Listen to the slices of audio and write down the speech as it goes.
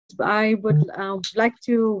I would like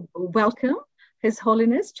to welcome His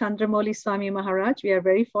Holiness Candramauli Swami Maharaj. We are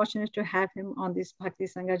very fortunate to have him on this Bhakti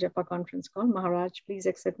Sanga Japa conference call. Maharaj, please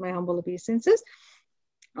accept my humble obeisances.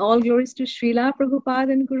 All glories to Srila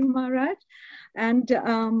Prabhupada and Guru Maharaj. And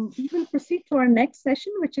we will proceed to our next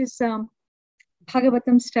session, which is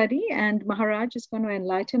Bhagavatam study. And Maharaj is going to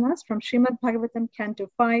enlighten us from Srimad-Bhagavatam, Canto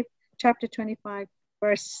 5, Chapter 25,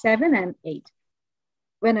 verse 7 and 8.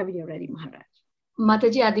 Whenever you're ready, Maharaj.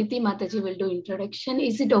 Mataji, Aditi Mataji will do introduction.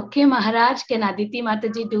 Is it okay, Maharaj? Can Aditi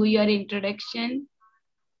Mataji do your introduction?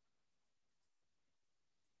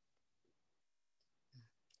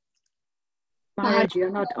 Maharaj,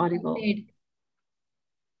 you're not audible.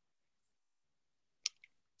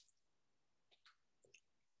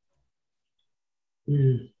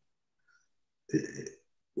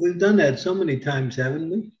 We've done that so many times, haven't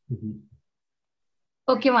we?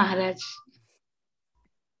 Okay, Maharaj.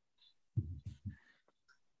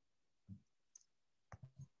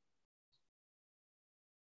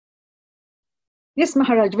 Yes,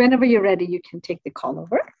 Maharaj, whenever you're ready, you can take the call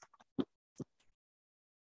over.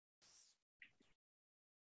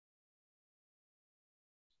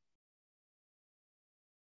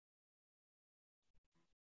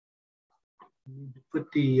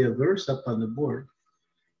 Put the verse up on the board.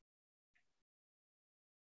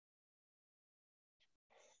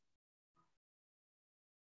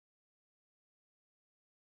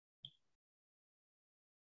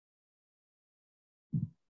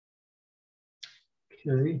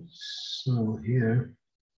 Okay, so here.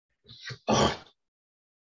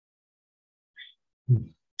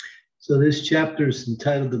 So this chapter is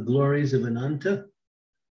entitled The Glories of Ananta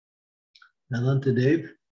Dev,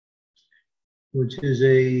 which is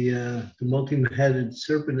the multi-headed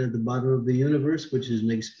serpent at the bottom of the universe, which is an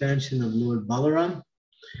expansion of Lord Balaram,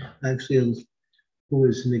 actually, who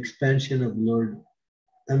is an expansion of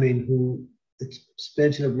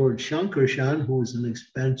expansion of Lord Shankarshan, who is an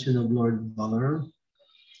expansion of Lord Balaram.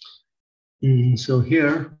 So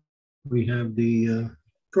here we have the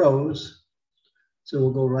prose. So we'll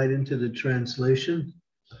go right into the translation.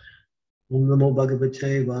 Om Namo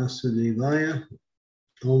Bhagavate Vasudevaya.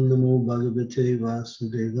 Om Namo Bhagavate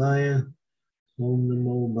Vasudevaya. Om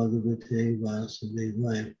Namo Bhagavate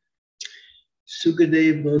Vasudevaya.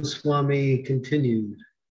 Sukadev Goswami continued.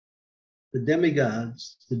 The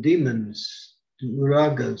demigods, the demons, the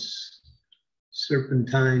uragas,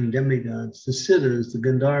 serpentine demigods, the siddhas, the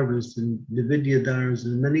gandharvas, the vidyadharas,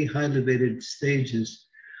 and many high elevated stages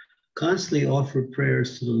constantly offer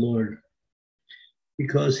prayers to the Lord.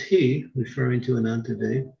 Because he, referring to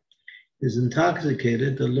Anantadev, is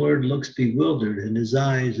intoxicated, the Lord looks bewildered, and his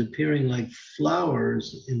eyes, appearing like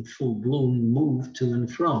flowers in full bloom, move to and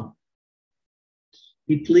fro.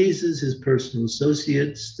 He pleases his personal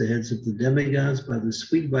associates, the heads of the demigods, by the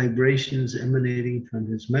sweet vibrations emanating from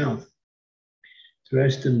his mouth.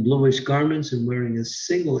 Dressed in bluish garments and wearing a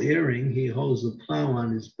single earring, he holds a plow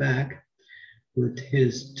on his back with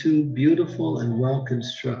his two beautiful and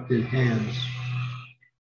well-constructed hands.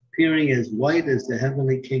 Appearing as white as the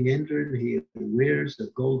heavenly King Indra, he wears a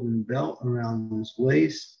golden belt around his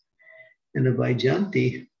waist and a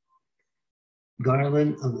Vaijayanti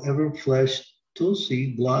garland of ever-fresh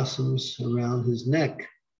tulsi blossoms around his neck.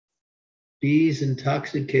 Bees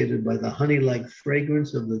intoxicated by the honey-like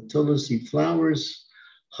fragrance of the tulsi flowers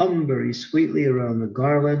hum very sweetly around the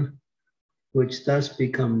garland, which thus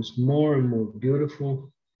becomes more and more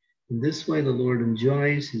beautiful. In this way, the Lord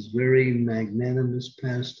enjoys his very magnanimous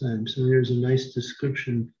pastime. So here's a nice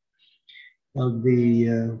description of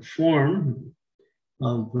the form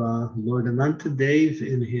of Lord Anantadev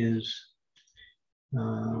in his,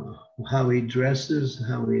 how he dresses,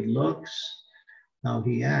 how he looks, how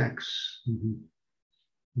he acts.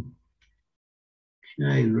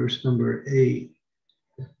 Okay, verse number 8.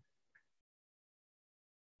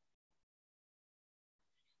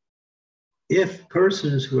 If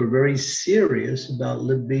persons who are very serious about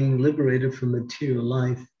being liberated from material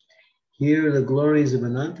life hear the glories of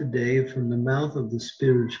Anantadev from the mouth of the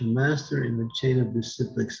spiritual master in the chain of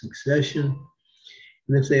disciplic succession,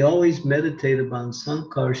 and if they always meditate upon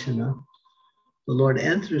Sankarsana, the Lord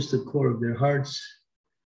enters the core of their hearts,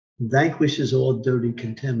 vanquishes all dirty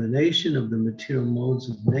contamination of the material modes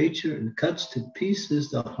of nature, and cuts to pieces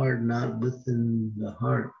the hard knot within the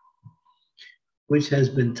heart, which has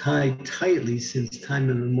been tied tightly since time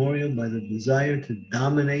immemorial by the desire to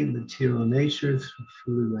dominate material nature through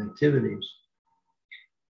fruitive activities.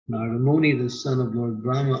 Narada Muni, the son of Lord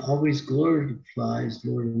Brahma, always glorifies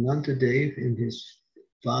Lord Anantadev in his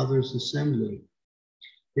father's assembly.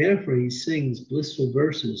 Therefore, he sings blissful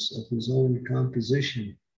verses of his own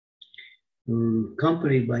composition.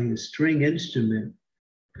 accompanied by a string instrument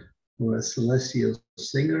or a celestial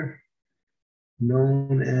singer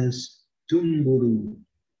known as Tumburu.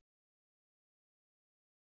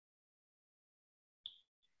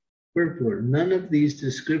 Purport. None of these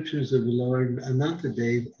descriptions of the Lord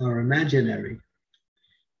Anantadev are imaginary.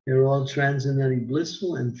 They're all transcendently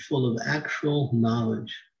blissful and full of actual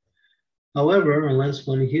knowledge. However, unless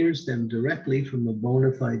one hears them directly from a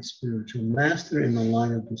bona fide spiritual master in the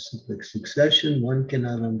line of disciplic succession, one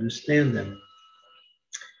cannot understand them.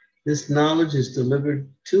 This knowledge is delivered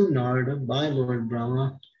to Narada by Lord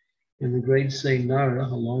Brahma, and the great Saint Narada,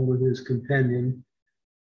 along with his companion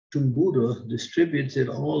Tumburu, distributes it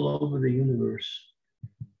all over the universe.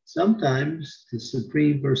 Sometimes the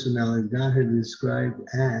Supreme Personality of Godhead is described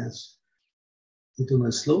as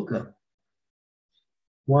Uttama Sloka,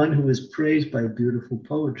 one who is praised by beautiful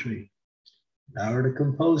poetry. Narada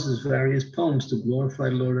composes various poems to glorify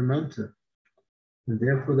Lord Ananta, and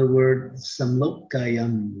therefore the word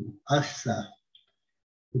Samlokayam Asa,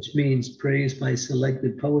 which means praised by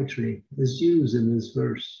selected poetry, is used in this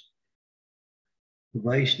verse. The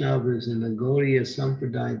Vaishnavas in the Gaudiya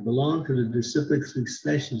Sampradaya belong to the disciplic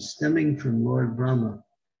succession stemming from Lord Brahma.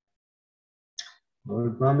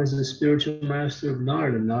 Lord Brahma is the spiritual master of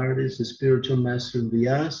Narada. Narada is the spiritual master of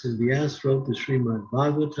Vyasa, and Vyasa wrote the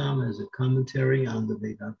Srimad-Bhagavatam as a commentary on the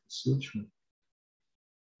Vedanta Sutra.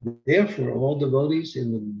 Therefore, all devotees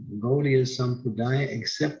in the Gaudiya Sampradaya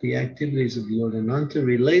accept the activities of Lord Ananta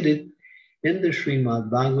related in the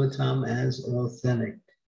Srimad-Bhagavatam as authentic.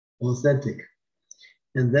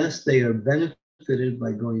 And thus they are benefited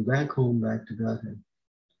by going back home, back to Godhead.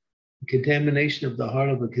 The contamination of the heart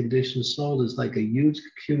of a conditioned soul is like a huge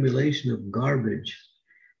accumulation of garbage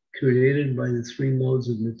created by the three modes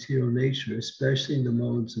of material nature, especially the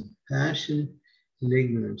modes of passion and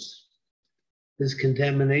ignorance. This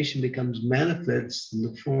contamination becomes manifest in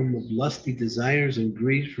the form of lusty desires and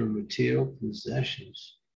greed for material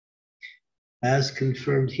possessions. As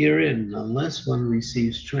confirmed herein, unless one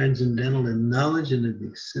receives transcendental knowledge in the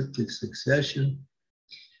disciplic succession,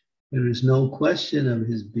 there is no question of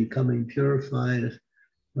his becoming purified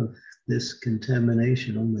of this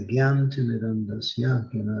contamination. Om Gyan Timidam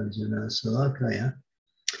Dasya Jana Salakaya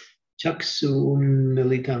Chaksu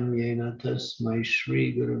Militam Yena Tasmai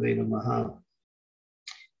Shri Gurave Namaha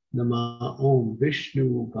Nama Om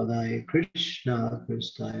Vishnu Padaya Krishna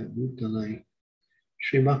Kristaya Bhutanai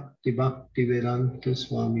Srimati Bhakti Vedanta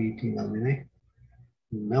Swami Tinamine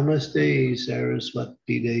Namaste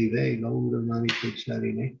Saraswati Deve Gaudamani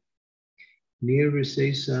Pacharine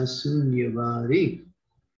Nirvisesa Sunyavari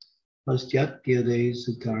Pastyatya De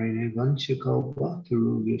Satarine Vanchakalpa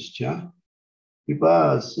Tarugyascha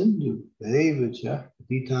Kripa Sindhu Devacha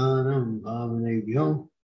Vitanam Bhavanebhyo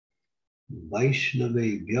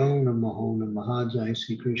Vaishnavebhyo Namaho Namaha Jai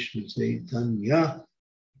Sri Krishna Chaitanya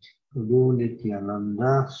Prabhu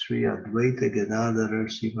Nityananda Sri Advaita Gadadhara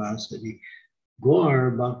Sivasadi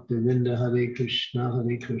Gaur Bhaktivinda Hare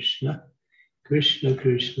Krishna Krishna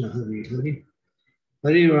Krishna Hare Hare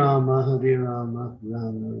Hare Rama Rama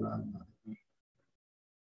Rama.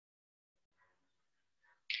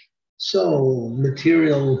 So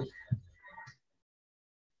material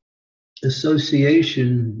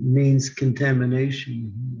association means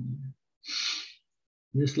contamination.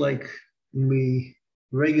 Just like we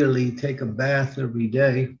regularly take a bath every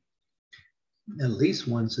day, at least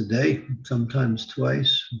once a day, sometimes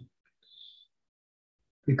twice,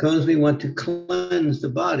 because we want to cleanse the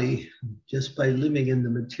body. Just by living in the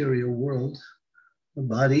material world, the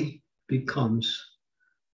body becomes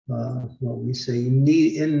what we say in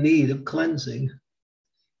need of cleansing.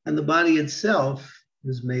 And the body itself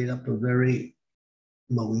is made up of very,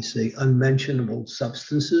 what we say, unmentionable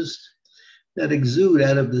substances that exude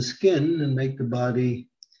out of the skin and make the body,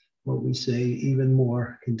 what we say, even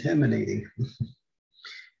more contaminating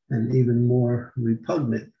and even more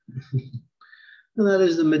repugnant. And that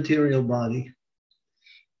is the material body.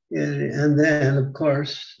 And then, of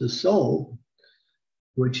course, the soul,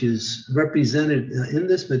 which is represented in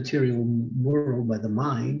this material world by the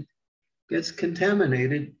mind, gets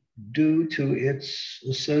contaminated due to its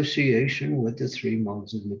association with the three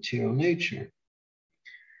modes of material nature.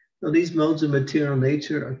 So these modes of material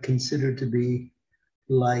nature are considered to be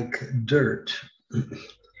like dirt.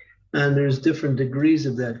 And there's different degrees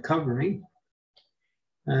of that covering.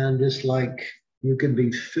 And just like you can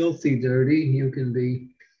be filthy dirty, you can be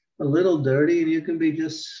a little dirty, and you can be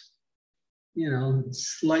just,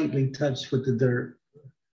 slightly touched with the dirt.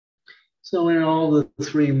 So in all the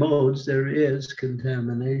three modes, there is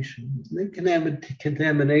contamination. The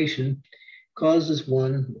contamination causes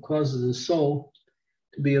the soul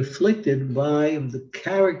to be afflicted by the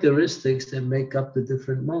characteristics that make up the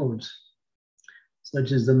different modes,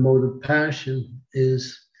 such as the mode of passion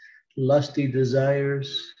is lusty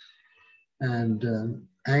desires and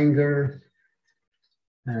anger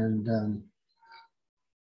and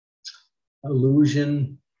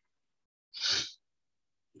illusion.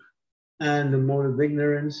 And the mode of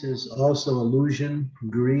ignorance is also illusion,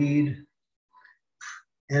 greed,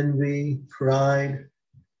 envy, pride,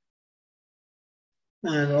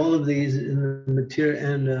 and all of these in the material,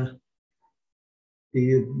 and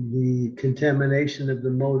the contamination of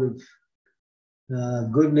the mode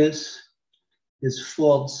of goodness is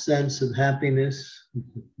false sense of happiness,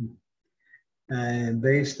 and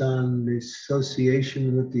based on the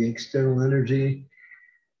association with the external energy,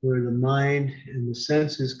 where the mind and the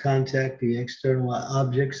senses contact the external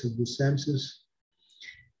objects of the senses,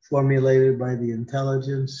 formulated by the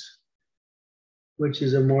intelligence, which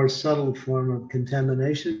is a more subtle form of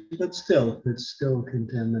contamination, but still, it's still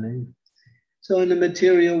contaminating. So in the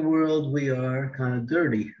material world, we are kind of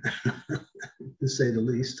dirty, to say the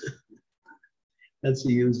least. That's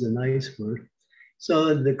to use the nice word.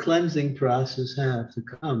 So the cleansing process has to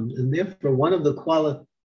come. And therefore, one of the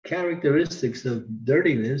characteristics of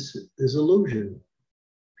dirtiness is illusion.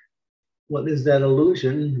 What is that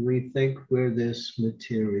illusion? We think we're this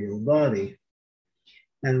material body.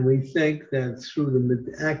 And we think that through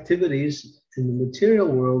the activities in the material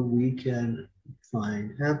world, we can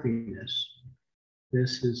find happiness.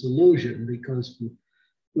 This is illusion because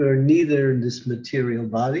we're neither this material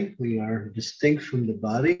body, we are distinct from the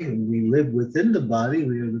body, and we live within the body,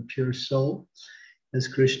 we are the pure soul. As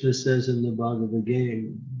Krishna says in the Bhagavad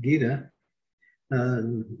Gita,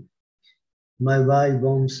 Maivai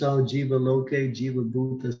Vamsao Jiva Loke Jiva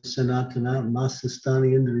Bhuta Sanatana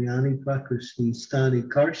Masastani Indriyani Prakriti Stani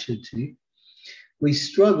Karshati. We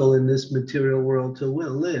struggle in this material world to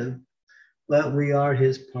live, but we are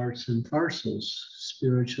his parts and parcels,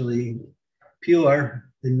 spiritually pure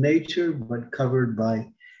in nature, but covered by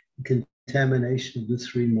contamination of the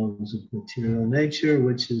three modes of material nature,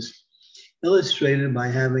 which is illustrated by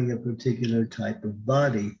having a particular type of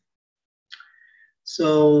body.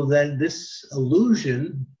 So that this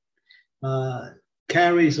illusion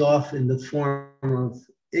carries off in the form of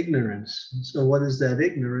ignorance. So what is that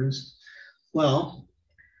ignorance? Well,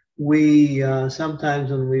 we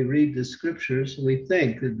sometimes when we read the scriptures, we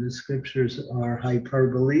think that the scriptures are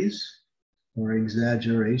hyperboles or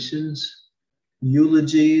exaggerations,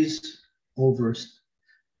 eulogies, over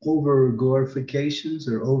glorifications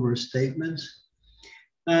or overstatements.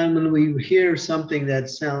 And when we hear something that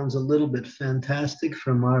sounds a little bit fantastic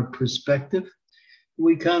from our perspective,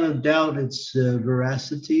 we kind of doubt its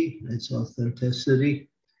veracity, its authenticity.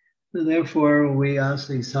 And therefore, we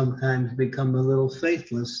actually sometimes become a little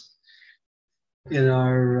faithless in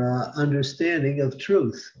our understanding of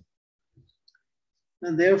truth.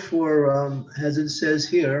 And therefore, as it says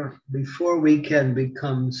here, before we can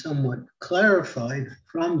become somewhat clarified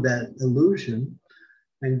from that illusion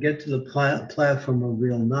and get to the platform of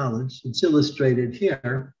real knowledge, it's illustrated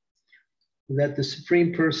here that the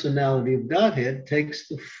Supreme Personality of Godhead takes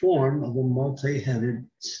the form of a multi-headed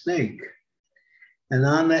snake. And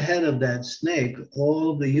on the head of that snake,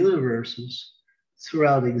 all the universes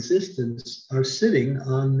throughout existence are sitting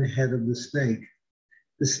on the head of the snake.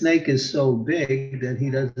 The snake is so big that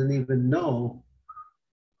he doesn't even know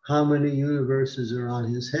how many universes are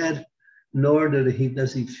on his head, nor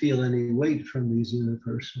does he feel any weight from these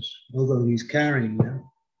universes, although he's carrying them.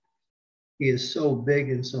 He is so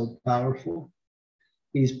big and so powerful.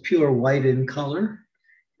 He's pure white in color,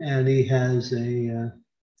 and he has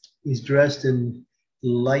he's dressed in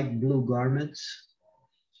light blue garments.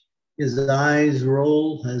 His eyes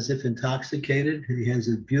roll as if intoxicated. He has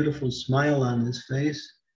a beautiful smile on his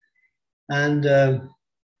face. And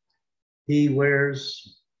he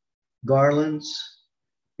wears garlands.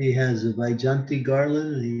 He has a Vaijanti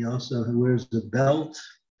garland. And he also wears a belt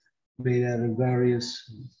made out of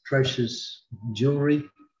various precious jewelry.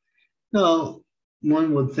 Now,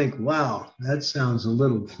 one would think, wow, that sounds a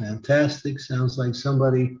little fantastic. Sounds like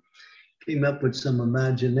somebody came up with some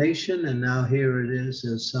imagination, and now here it is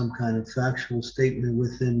as some kind of factual statement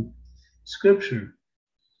within Scripture.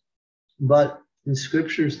 But the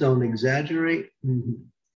Scriptures don't exaggerate.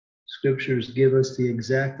 Scriptures give us the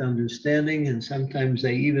exact understanding, and sometimes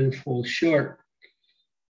they even fall short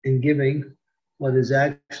in giving what is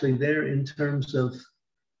actually there in terms of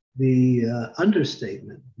the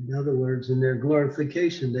understatement. In other words, in their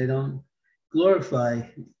glorification, they don't glorify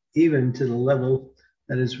even to the level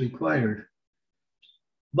that is required.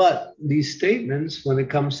 But these statements, when it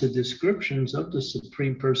comes to descriptions of the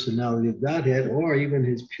Supreme Personality of Godhead, or even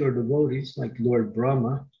his pure devotees like Lord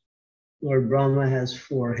Brahma has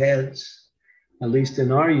 4 heads, at least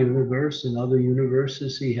in our universe. In other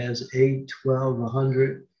universes, he has 8, 12,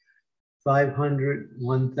 100, 500,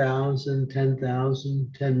 1,000,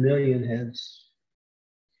 10,000, 10 million heads.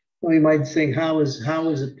 Well, you might think, how is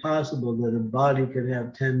it possible that a body could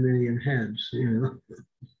have 10 million heads?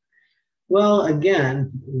 Well,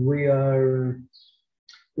 again, we are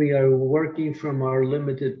working from our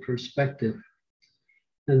limited perspective.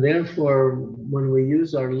 And therefore, when we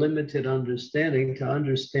use our limited understanding to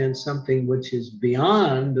understand something which is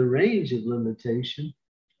beyond the range of limitation,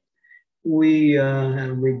 we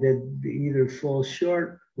did either fall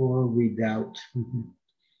short or we doubt.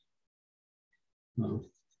 Well,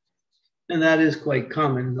 and that is quite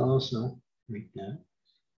common also, like that.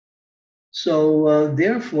 So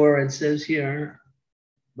therefore, it says here,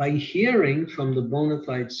 by hearing from the bona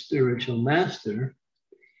fide spiritual master,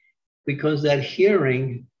 because that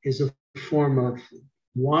hearing is a form of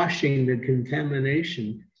washing the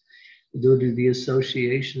contamination due to the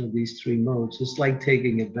association of these 3 modes. It's like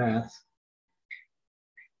taking a bath.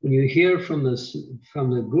 When you hear from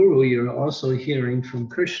the Guru, you're also hearing from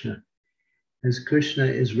Krishna, as Krishna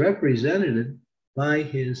is represented by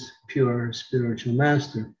his pure spiritual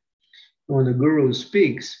master. When the Guru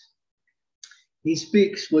speaks, he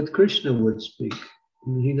speaks what Krishna would speak.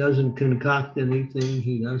 He doesn't concoct anything.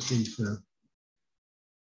 He doesn't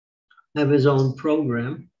have his own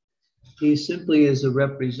program. He simply is a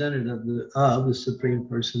representative of the Supreme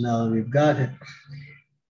Personality of Godhead.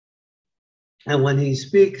 And when he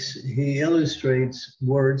speaks, he illustrates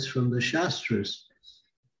words from the Shastras.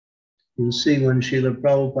 You'll see when Srila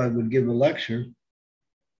Prabhupada would give a lecture,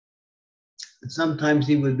 sometimes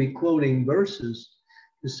he would be quoting verses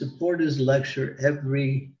to support his lecture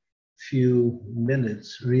every few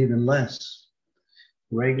minutes or even less,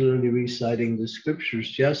 regularly reciting the scriptures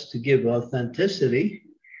just to give authenticity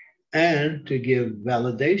and to give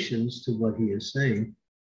validations to what he is saying.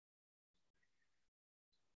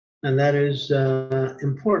 And that is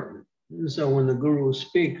important. So when the Guru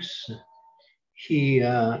speaks, he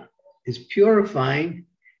is purifying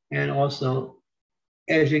and also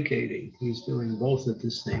educating. He's doing both at the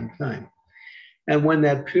same time. And when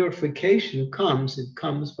that purification comes, it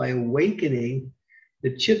comes by awakening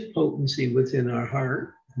the chit potency within our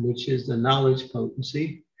heart, which is the knowledge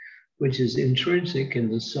potency, which is intrinsic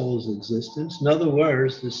in the soul's existence. In other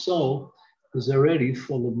words, the soul is already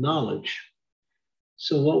full of knowledge.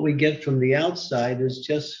 So what we get from the outside is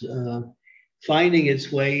just finding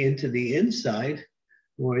its way into the inside,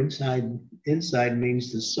 or inside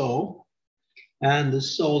means the soul. And the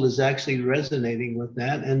soul is actually resonating with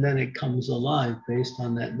that, and then it comes alive based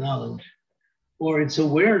on that knowledge. Or its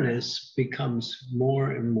awareness becomes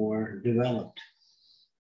more and more developed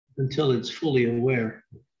until it's fully aware.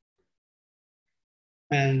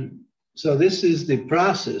 And so this is the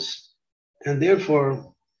process. And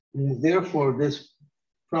therefore this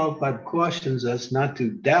Prabhupada cautions us not to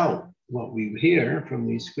doubt what we hear from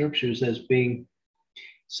these scriptures as being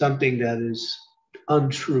something that is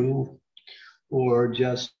untrue or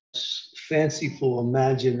just fanciful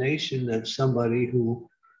imagination of somebody who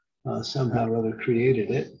somehow or other created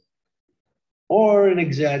it, or an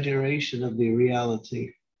exaggeration of the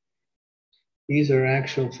reality. These are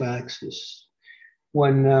actual facts.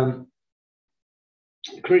 When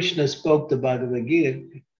Krishna spoke the Bhagavad Gita,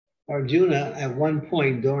 Arjuna at one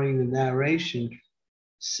point during the narration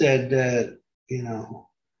said that,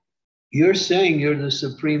 you're saying you're the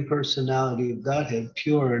Supreme Personality of Godhead,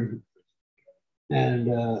 pure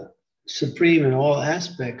and supreme in all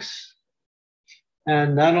aspects.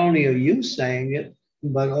 And not only are you saying it,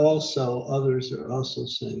 but also others are also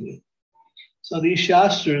saying it. So these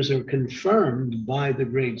Shastras are confirmed by the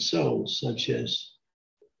great souls, such as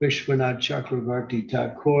Vishwanath Chakravarti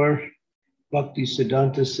Thakur, Bhakti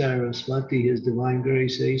Siddhanta Saraswati, His Divine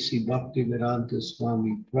Grace A.C. Bhaktivedanta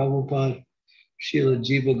Swami Prabhupada, Srila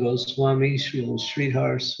Jiva Goswami, Srila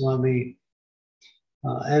Sridhar Swami,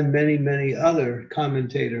 and many, many other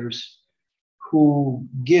commentators who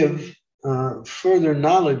give further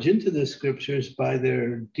knowledge into the scriptures by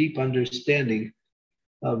their deep understanding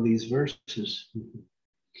of these verses.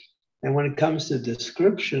 And when it comes to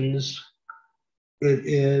descriptions, it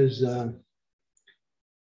is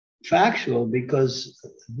factual, because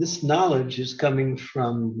this knowledge is coming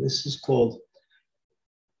from, this is called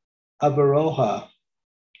avaroha.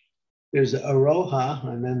 There's aroha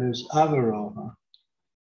and then there's avaroha.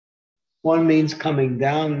 One means coming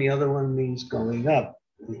down and the other one means going up.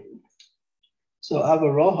 So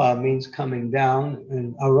avaroha means coming down,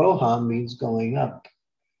 and aroha means going up.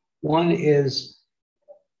 One is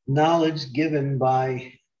knowledge given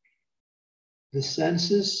by the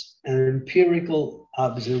senses and empirical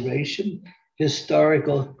observation,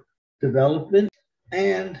 historical development,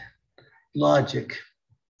 and logic.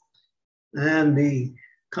 And the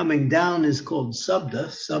coming down is called sabda.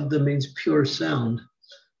 Sabda means pure sound.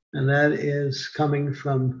 And that is coming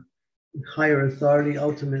from higher authority,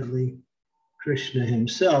 ultimately Krishna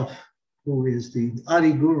himself, who is the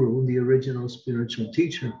Adi Guru, the original spiritual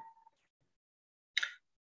teacher.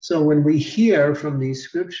 So when we hear from these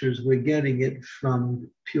scriptures, we're getting it from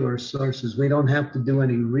pure sources. We don't have to do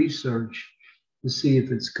any research to see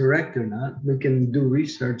if it's correct or not. We can do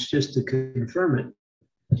research just to confirm it,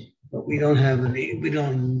 but we don't have any,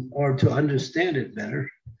 or to understand it better.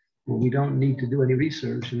 Well, we don't need to do any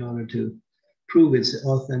research in order to prove its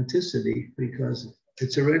authenticity, because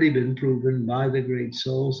it's already been proven by the great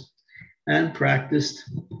souls and practiced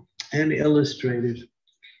and illustrated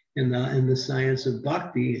in the science of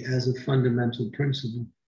bhakti as a fundamental principle.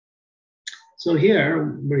 So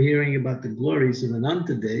here we're hearing about the glories of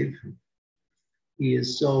Anantadev. He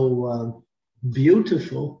is so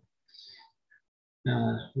beautiful.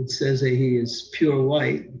 It says that he is pure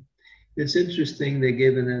white. It's interesting, they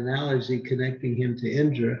gave an analogy connecting him to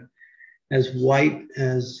Indra, as white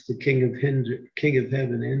as the king of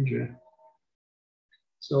heaven, Indra.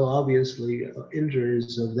 So obviously Indra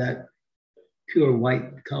is of that pure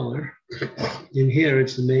white color. In here,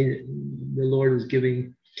 it's the Lord is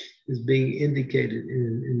being indicated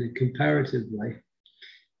in a comparative way,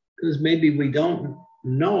 because maybe we don't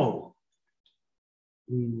know,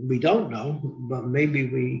 but maybe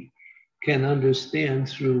we can understand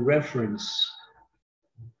through reference.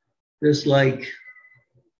 Just like,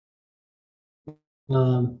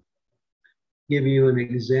 give you an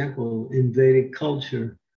example, in Vedic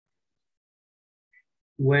culture,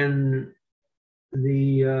 when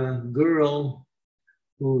the girl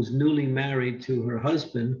who's newly married to her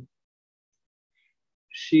husband,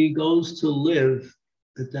 she goes to live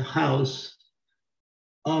at the house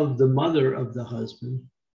of the mother of the husband.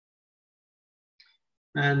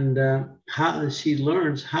 And how she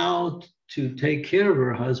learns how to take care of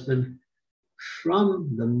her husband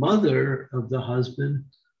from the mother of the husband,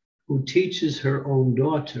 who teaches her own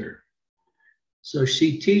daughter. So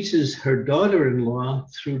she teaches her daughter-in-law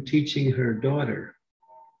through teaching her daughter.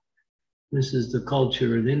 This is the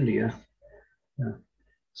culture in India.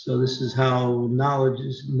 So this is how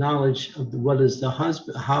knowledge of what is the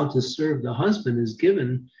husband, how to serve the husband, is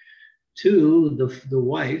given to the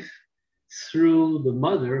wife through the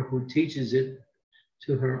mother, who teaches it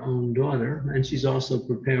to her own daughter, and she's also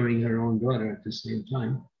preparing her own daughter at the same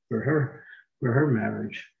time for her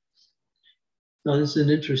marriage. So this is an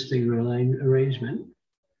interesting arrangement.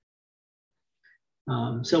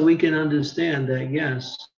 So we can understand that,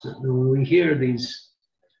 yes, when we hear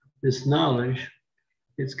this knowledge,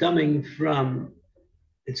 it's coming from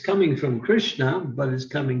Krishna, but it's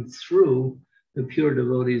coming through the pure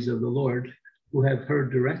devotees of the Lord, who have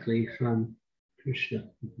heard directly from Krishna.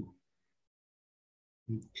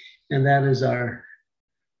 And that is our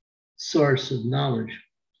source of knowledge.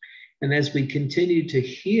 And as we continue to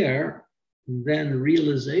hear, then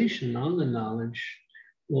realization on the knowledge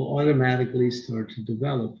will automatically start to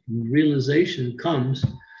develop. And realization comes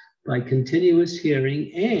by continuous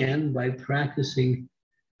hearing and by practicing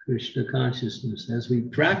Krishna consciousness. As we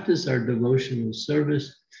practice our devotional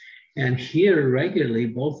service and hear regularly,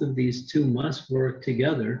 both of these two must work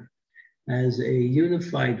together as a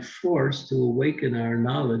unified force to awaken our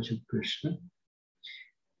knowledge of Krishna.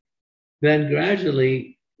 Then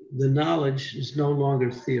gradually, the knowledge is no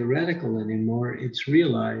longer theoretical anymore, it's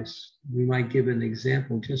realized. We might give an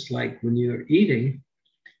example, just like when you're eating.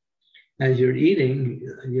 As you're eating,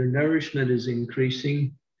 your nourishment is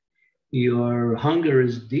increasing, your hunger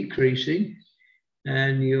is decreasing,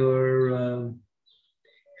 and you're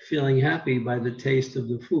feeling happy by the taste of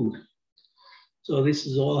the food. So this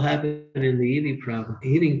is all happening in the eating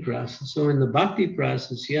process. So in the bhakti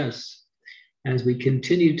process, yes, as we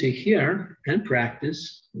continue to hear and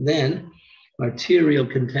practice, then arterial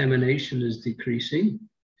contamination is decreasing.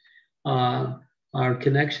 Our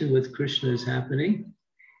connection with Krishna is happening.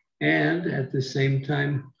 And at the same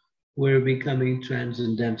time, we're becoming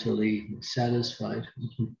transcendentally satisfied.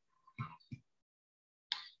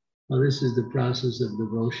 Well, this is the process of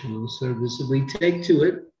devotional service that we take to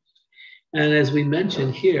it. And as we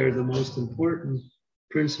mentioned here, the most important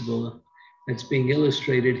principle that's being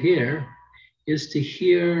illustrated here is to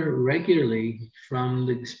hear regularly from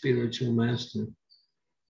the spiritual master.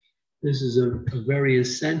 This is a very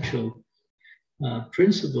essential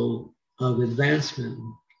principle of advancement.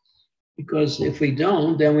 Because if we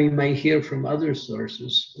don't, then we may hear from other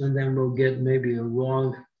sources, and then we'll get maybe a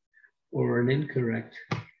wrong or an incorrect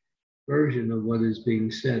version of what is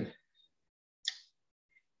being said.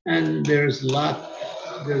 And there's a lot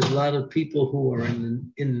of people who are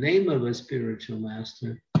in name of a spiritual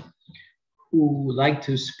master who like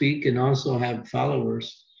to speak and also have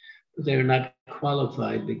followers, but they're not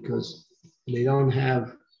qualified because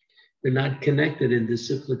they're not connected in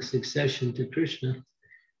disciplic succession to Krishna.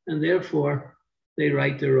 And therefore, they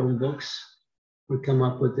write their own books or come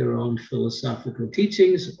up with their own philosophical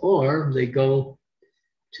teachings, or they go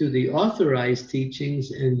to the authorized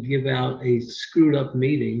teachings and give out a screwed up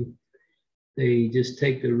meaning. They just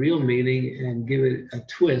take the real meaning and give it a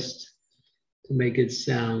twist to make it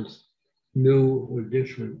sound new or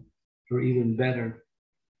different or even better.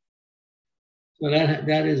 So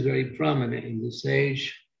that is very prominent in this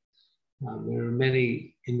age. There are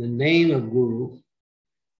many in the name of Guru.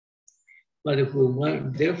 But if we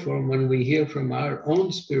want, therefore, when we hear from our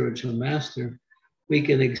own spiritual master, we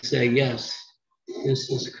can say, yes, this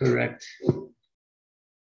is correct.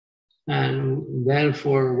 And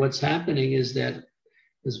therefore, what's happening is that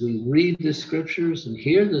as we read the scriptures and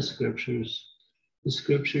hear the scriptures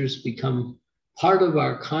become part of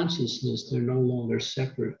our consciousness. They're no longer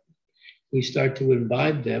separate. We start to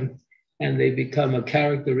imbibe them, and they become a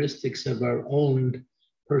characteristics of our own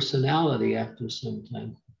personality after some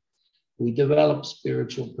time. We develop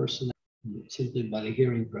spiritual personality simply by the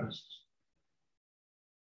hearing process.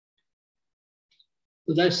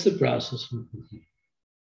 So that's the process.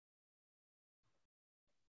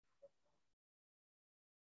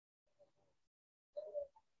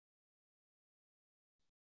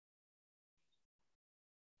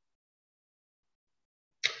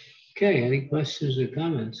 Okay, any questions or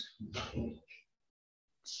comments?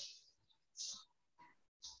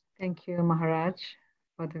 Thank you, Maharaj,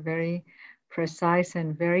 for the very precise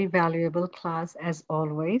and very valuable class, as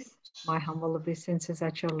always. My humble obeisances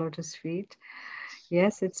at your lotus feet.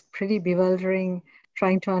 Yes, it's pretty bewildering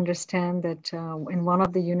trying to understand that in one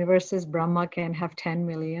of the universes, Brahma can have 10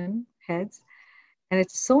 million heads. And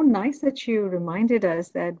it's so nice that you reminded us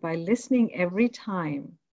that by listening every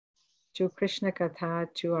time to Krishna Katha,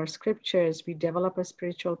 to our scriptures, we develop a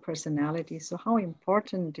spiritual personality. So how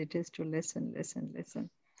important it is to listen, listen, listen.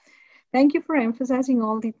 Thank you for emphasizing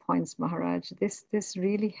all the points, Maharaj. This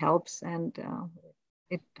really helps, and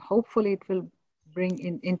hopefully it will bring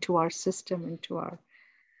into our system,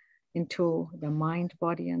 into the mind,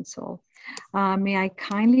 body, and soul. May I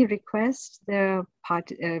kindly request the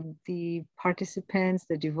participants,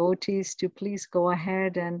 the devotees, to please go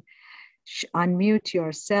ahead and unmute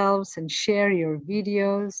yourselves and share your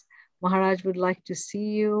videos. Maharaj would like to see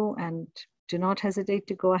you, and do not hesitate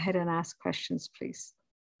to go ahead and ask questions, please.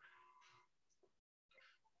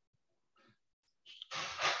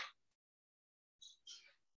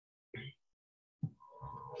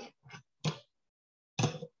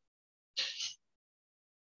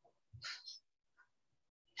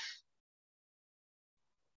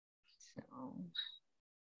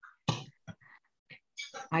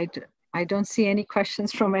 I don't see any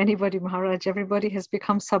questions from anybody, Maharaj. Everybody has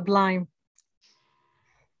become sublime.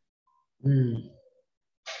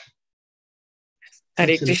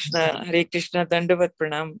 Hare Krishna, Dandavat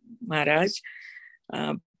Pranam, Maharaj.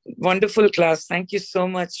 Wonderful class. Thank you so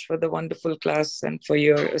much for the wonderful class and for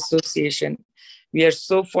your association. We are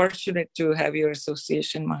so fortunate to have your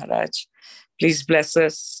association, Maharaj. Please bless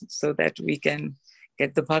us so that we can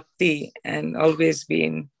get the bhakti and always be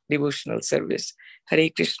in devotional service. Hare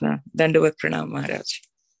Krishna, Dandavat Pranam, Maharaj.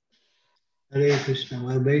 Hare Krishna,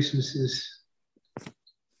 my obeisances.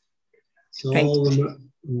 It's all the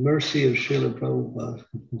mercy of Srila Prabhupada.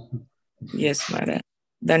 Yes, Maharaj.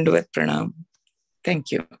 Dandavat Pranam.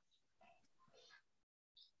 Thank you.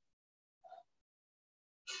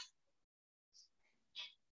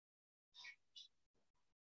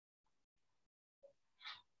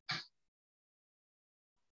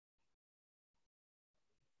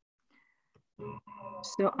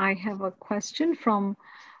 So I have a question from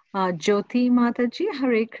Jyoti Mataji.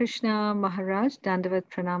 Hare Krishna, Maharaj, Dandavat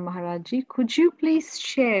Pranam, Maharajji. Could you please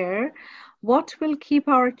share what will keep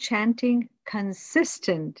our chanting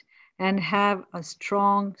consistent and have a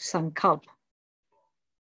strong sankalp?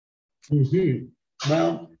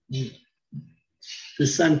 Well, the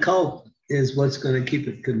sankalp is what's going to keep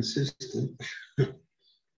it consistent.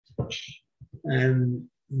 And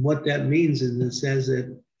what that means is it says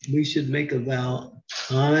that we should make a vow,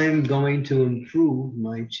 I'm going to improve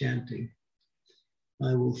my chanting.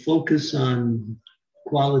 I will focus on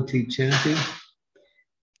quality chanting.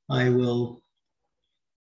 I will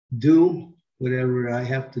do whatever I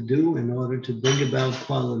have to do in order to bring about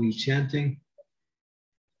quality chanting.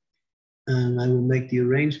 And I will make the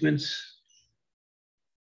arrangements.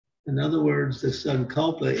 In other words, the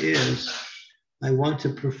sankalpa is, I want to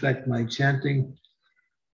perfect my chanting.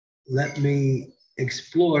 Let me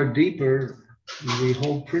explore deeper the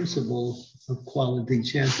whole principle of quality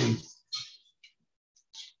chanting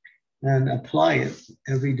and apply it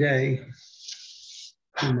every day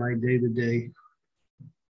to my day-to-day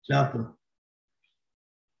japa.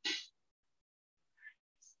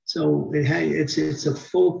 So it's a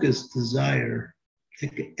focused desire,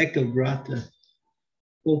 ekavrata,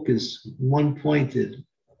 focus, one-pointed.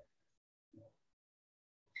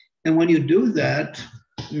 And when you do that,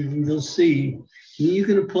 you'll see you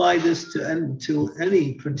can apply this to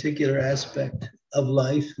any particular aspect of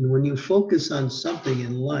life. And when you focus on something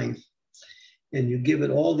in life and you give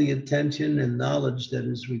it all the attention and knowledge that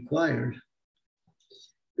is required,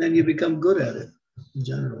 then you become good at it in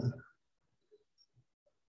general.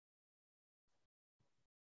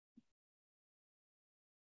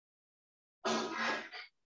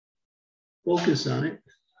 Focus on it.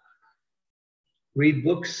 Read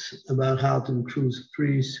books about how to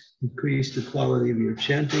increase the quality of your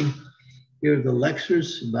chanting. Hear the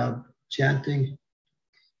lectures about chanting.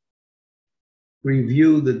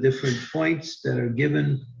 Review the different points that are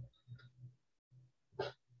given.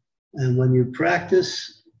 And when you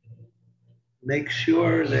practice, make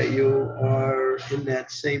sure that you are in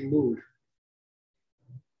that same mood.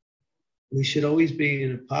 We should always be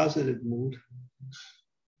in a positive mood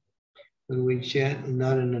when we chant, and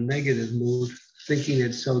not in a negative mood, thinking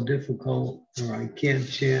it's so difficult or I can't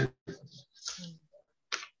chant.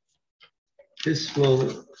 This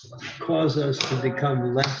will cause us to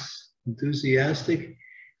become less enthusiastic,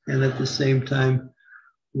 and at the same time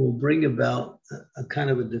will bring about a kind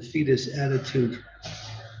of a defeatist attitude.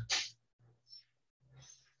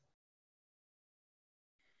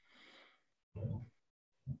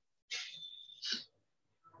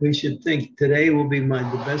 We should think today will be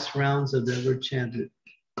the best rounds I've ever chanted.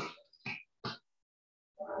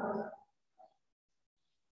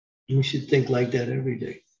 We should think like that every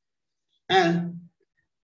day and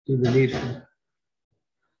do the needful.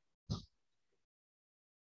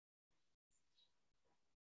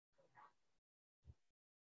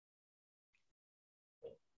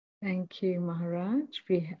 Thank you, Maharaj.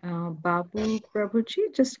 Babu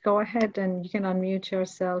Prabhuji, just go ahead and you can unmute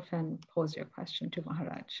yourself and pose your question to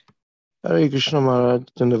Maharaj. Hare Krishna Maharaj,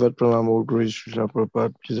 Dandavat Pranam, all glories to Srila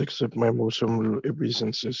Prabhupada. Please accept my most humble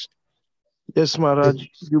obeisances. Yes, Maharaj,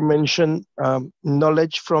 you mentioned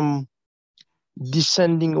knowledge from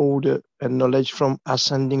descending order and knowledge from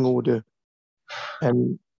ascending order.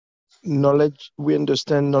 And knowledge, we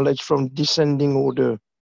understand knowledge from descending order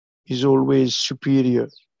is always superior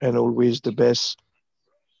and always the best.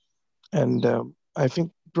 And I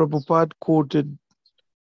think Prabhupada quoted,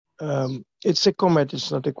 it's a comment,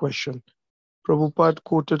 it's not a question. Prabhupada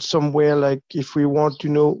quoted somewhere like, if we want to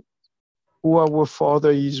know who our father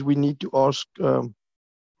is, we need to ask to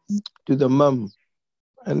the mum,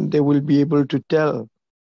 and they will be able to tell.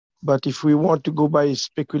 But if we want to go by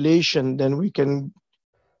speculation, then we can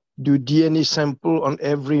do DNA sample on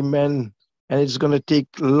every man, and it's going to take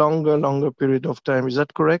longer period of time. Is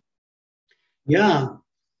that correct? Yeah,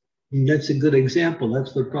 that's a good example.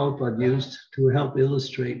 That's what Prabhupada used to help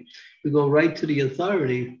illustrate. You go right to the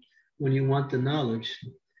authority when you want the knowledge,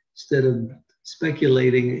 instead of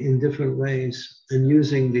speculating in different ways and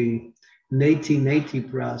using the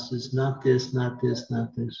neti process, not this, not this,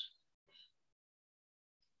 not this.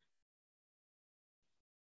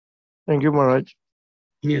 Thank you, Maharaj.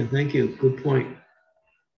 Yeah, thank you. Good point.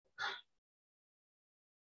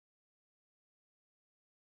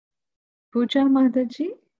 Pooja Mataji,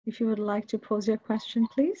 if you would like to pose your question,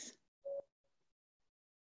 please.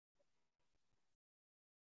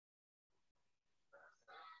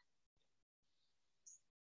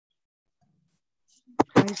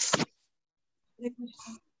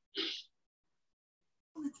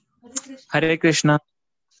 Hare Krishna.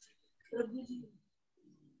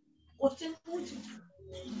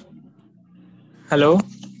 Hello.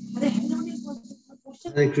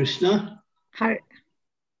 Hare Krishna. Hare.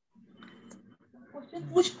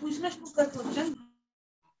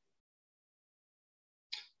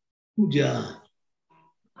 Pooja.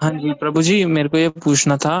 हाँ जी प्रभु जी, मेरे को ये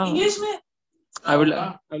पूछना था. I would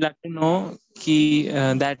like to know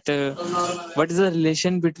what is the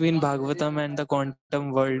relation between Bhagavatam and the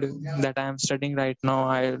quantum world that I am studying right now.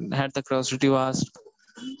 I had the curiosity to ask.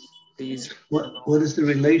 Please. What is the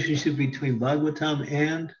relationship between Bhagavatam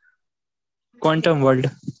and quantum world?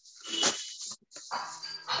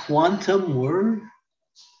 quantum word?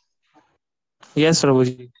 Yes,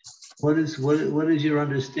 Prabhuji. What is your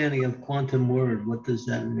understanding of quantum word? What does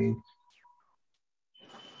that mean?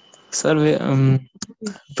 Sir,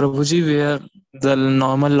 Prabhuji, where the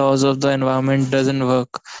normal laws of the environment doesn't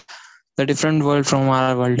work, the different world from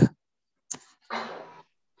our world.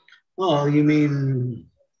 Oh, you mean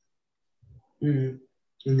the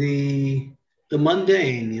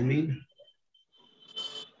mundane, you mean?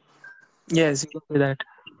 Yes, you can say that.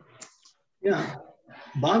 Yeah.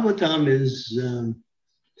 Bhagavatam is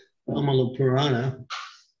Amala Purana.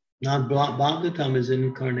 Now, Bhagavatam is an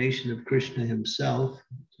incarnation of Krishna himself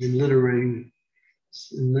in literary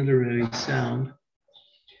sound.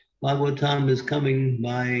 Bhagavatam is coming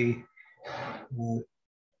by,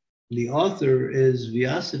 the author is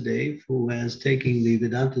Vyasadeva, who has taken the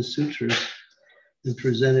Vedanta Sutras and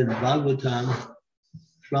presented Bhagavatam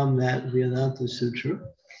from that Vedanta Sutra.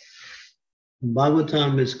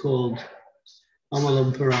 Bhagavatam is called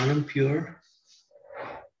Amalam Puranam, pure.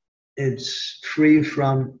 It's free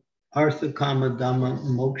from Artha, Kama, Dhamma,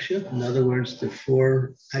 Moksha. In other words, the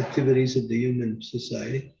four activities of the human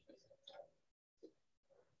society.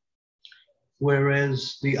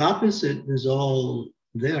 Whereas the opposite is all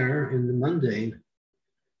there in the mundane.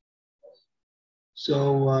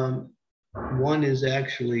 So one is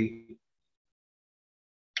actually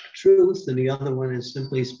truth and the other one is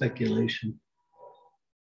simply speculation.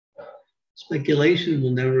 Speculation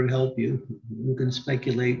will never help you. You can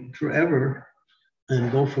speculate forever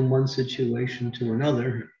and go from one situation to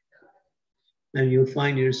another. And you'll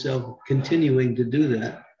find yourself continuing to do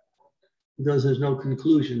that because there's no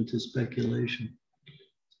conclusion to speculation.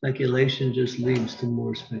 Speculation just leads to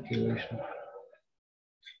more speculation.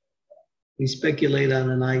 We speculate on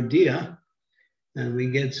an idea and we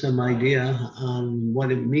get some idea on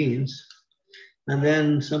what it means. And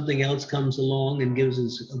then something else comes along and gives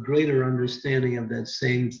us a greater understanding of that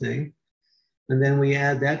same thing. And then we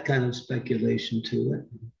add that kind of speculation to it.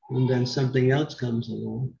 And then something else comes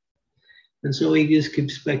along. And so we just keep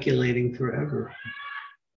speculating forever.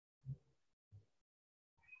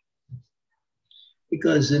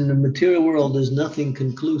 Because in the material world, there's nothing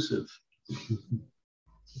conclusive.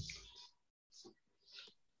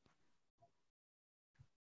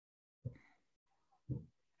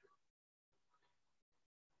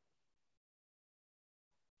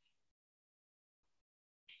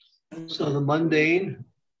 So the mundane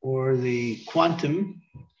or the quantum,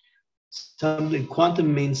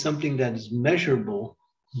 quantum means something that is measurable.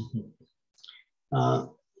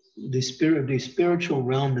 The spiritual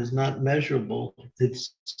realm is not measurable.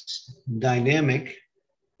 It's dynamic.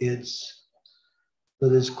 It's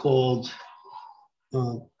what is called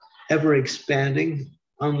ever expanding,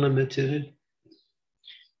 unlimited.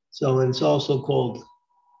 So it's also called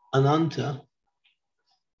ananta.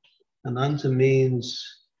 Ananta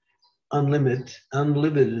means unlimited.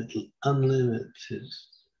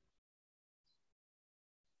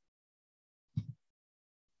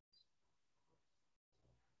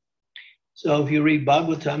 So if you read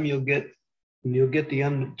Bhagavatam, you'll get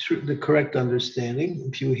the correct understanding.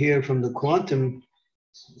 If you hear from the quantum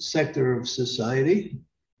sector of society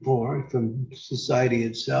or from society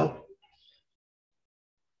itself,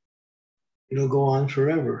 it'll go on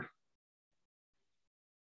forever.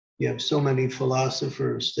 You have so many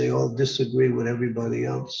philosophers, they all disagree with everybody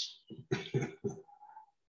else.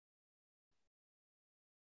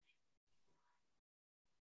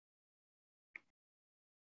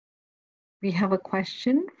 We have a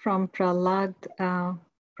question from Prahlad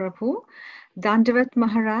Prabhu. Dandavat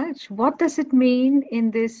Maharaj, what does it mean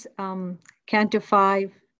in this Canto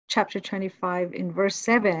 5, chapter 25, in verse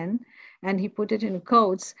 7? And he put it in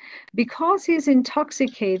quotes, because he is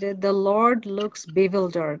intoxicated, the Lord looks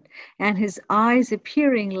bewildered, and his eyes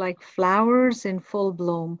appearing like flowers in full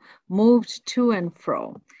bloom, moved to and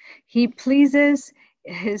fro. He pleases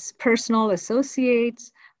his personal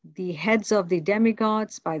associates, the heads of the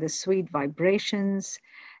demigods, by the sweet vibrations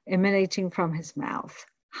emanating from his mouth.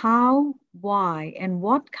 How, why, and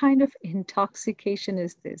what kind of intoxication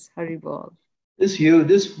is this, Haribol? This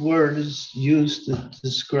word is used to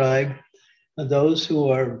describe those who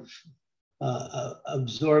are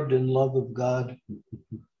absorbed in love of God.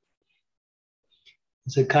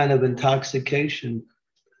 It's a kind of intoxication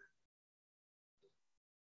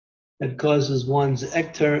that causes one's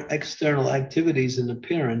external activities and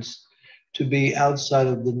appearance to be outside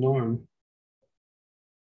of the norm.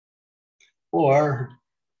 Or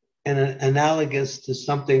analogous to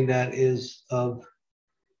something that is of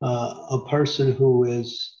a person who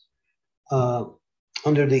is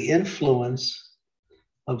under the influence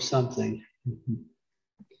of something.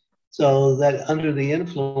 So that under the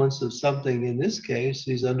influence of something, in this case,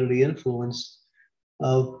 he's under the influence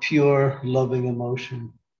of pure loving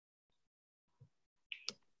emotion.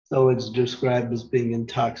 So it's described as being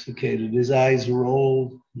intoxicated. His eyes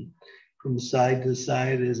roll from side to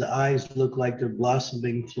side. His eyes look like they're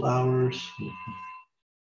blossoming flowers.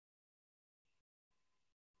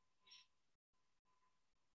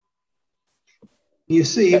 You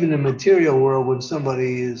see, even in the material world, when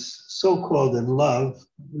somebody is so-called in love,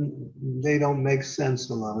 they don't make sense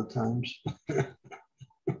a lot of times.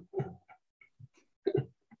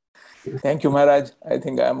 Thank you, Maharaj. I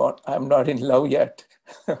think I'm not in love yet.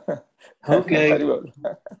 Okay, Very well.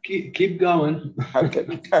 keep going. Okay.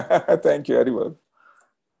 Thank you, very well.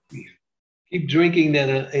 Keep drinking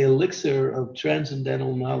that elixir of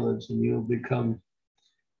transcendental knowledge, and you'll become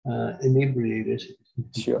inebriated.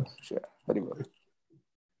 Sure, very well.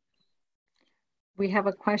 We have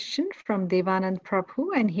a question from Devanand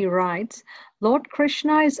Prabhu, and he writes, Lord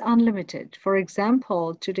Krishna is unlimited. For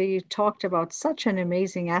example, today you talked about such an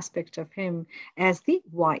amazing aspect of him as the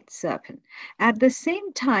white serpent. At the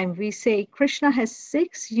same time, we say Krishna has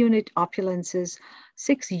 6 unique opulences,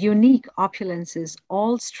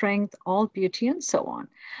 all strength, all beauty, and so on.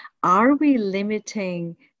 Are we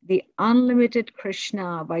limiting the unlimited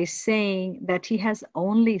Krishna by saying that he has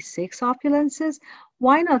only 6 opulences?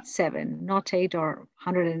 Why not 7, not 8 or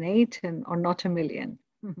 108, or not 1,000,000?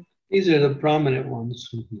 These are the prominent ones.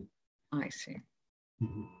 I see.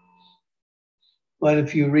 But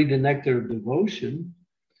if you read the Nectar of Devotion,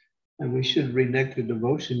 and we should read Nectar of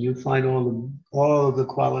Devotion, you find all of the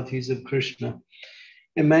qualities of Krishna.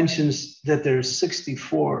 It mentions that there are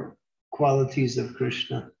 64 qualities of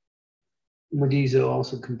Krishna. These are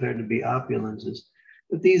also compared to be opulences.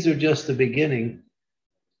 But these are just the beginning.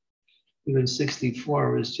 Even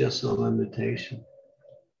 64 is just a limitation.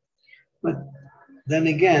 But then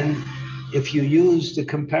again, if you use the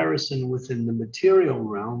comparison within the material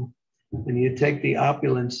realm, and you take the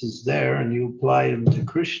opulences there and you apply them to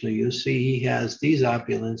Krishna, you see he has these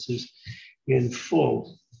opulences in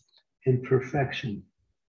full, in perfection.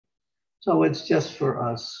 So it's just for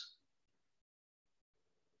us.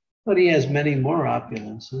 But he has many more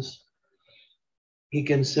opulences. He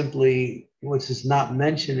can simply, which is not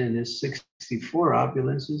mentioned in his 64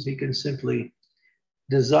 opulences, he can simply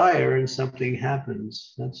desire and something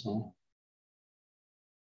happens. That's all.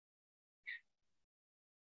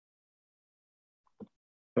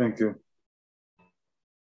 Thank you.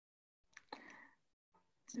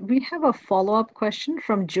 We have a follow-up question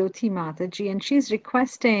from Jyoti Mataji, and she's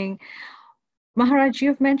requesting, Maharaj,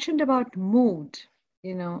 you've mentioned about mood.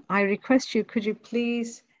 I request you, could you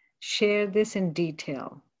please share this in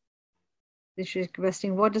detail? She's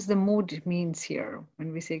requesting, what does the mood means here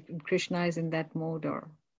when we say Krishna is in that mood? Or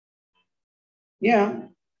yeah,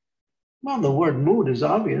 well, the word mood is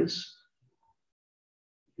obvious.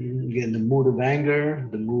 Again, the mood of anger,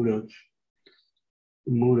 the mood of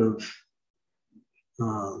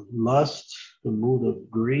lust, the mood of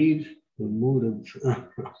greed, the mood of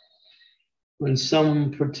when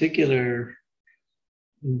some particular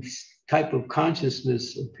type of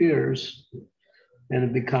consciousness appears and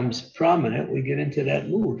it becomes prominent, we get into that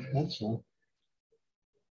mood. That's all.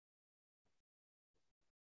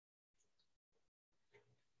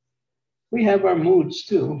 We have our moods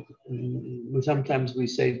too. Sometimes we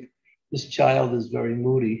say, this child is very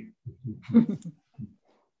moody.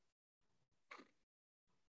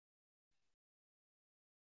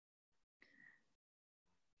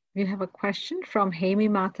 We have a question from Hemi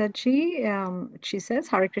Mataji. She says,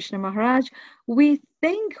 Hare Krishna Maharaj, we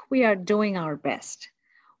think we are doing our best.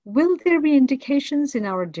 Will there be indications in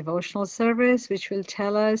our devotional service which will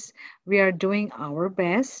tell us we are doing our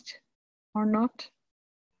best or not?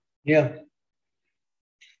 Yeah.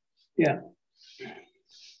 Yeah.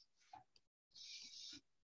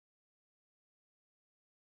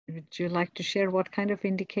 Would you like to share what kind of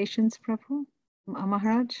indications, Prabhu,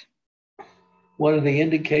 Maharaj? What are the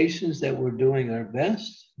indications that we're doing our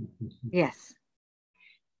best? Yes.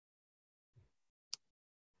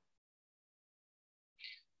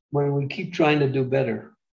 When we keep trying to do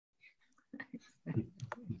better.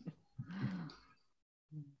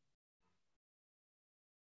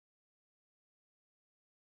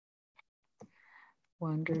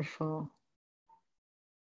 Wonderful.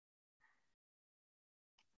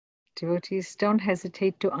 Devotees, don't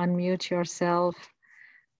hesitate to unmute yourself.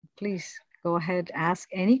 Please go ahead, ask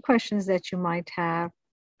any questions that you might have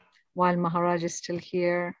while Maharaj is still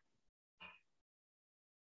here.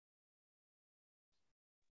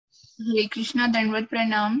 Hare Krishna, Dandavad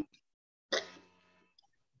Pranam.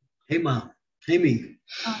 Hey, Ma. Hey, me.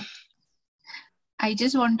 I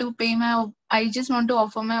just want to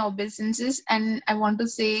offer my obeisances, and I want to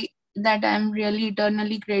say that I'm really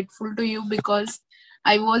eternally grateful to you, because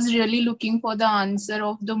I was really looking for the answer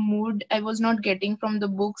of the mood I was not getting from the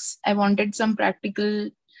books. I wanted some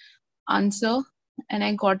practical answer, and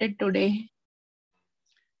I got it today.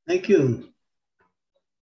 Thank you.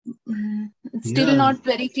 Still not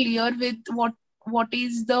very clear with what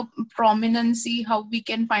is the prominency, how we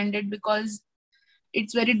can find it, because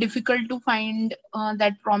it's very difficult to find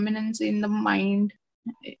that prominence in the mind.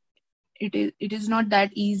 It is not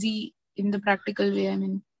that easy in the practical way. I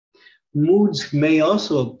mean, moods may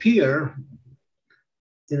also appear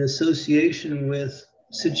in association with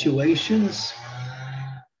situations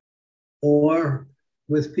or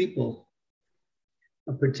with people.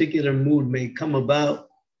 A particular mood may come about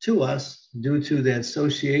to us due to the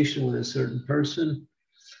association with a certain person,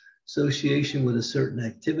 association with a certain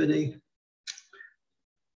activity.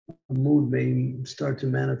 A mood may start to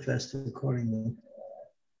manifest accordingly.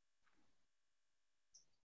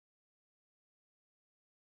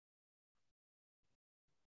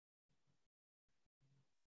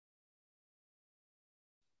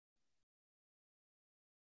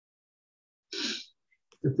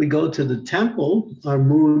 If we go to the temple, our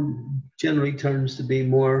mood generally turns to be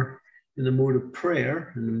more in the mood of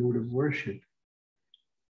prayer, in the mood of worship.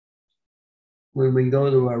 When we go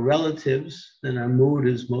to our relatives, then our mood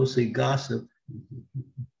is mostly gossip.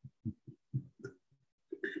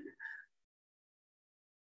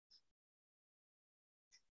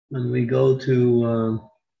 When we go to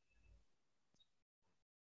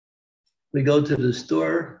the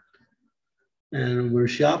store and we're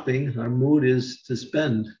shopping, our mood is to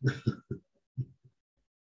spend.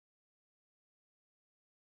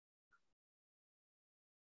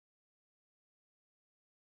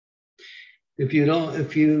 If you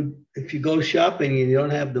go shopping and you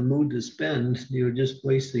don't have the mood to spend, you're just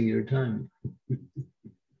wasting your time.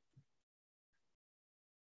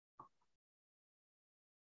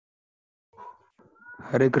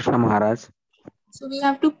 Hare Krishna Maharaj. so we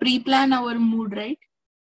have to pre-plan our mood, right?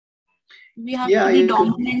 We have to be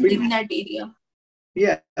dominant in that area.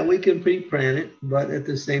 Yeah, we can pre-plan it, but at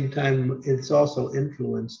the same time, it's also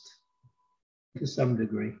influenced to some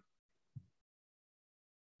degree.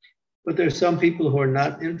 But there's some people who are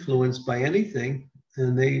not influenced by anything,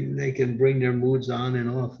 and they can bring their moods on and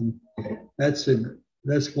off. And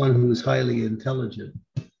that's one who's highly intelligent.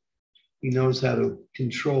 He knows how to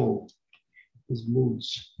control his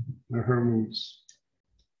moods or her moods.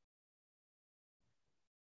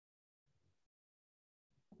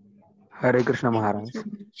 Hare Krishna Maharaj.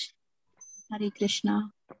 Hare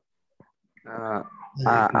Krishna. I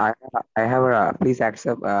have a, please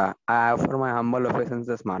accept, I have for my humble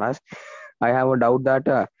obeisances, Maharaj. I have a doubt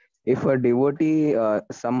that if a devotee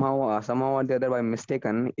somehow or the other by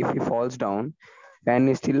mistaken, if he falls down, can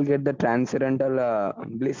he still get the transcendental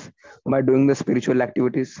bliss by doing the spiritual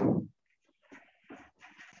activities?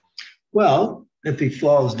 Well, if he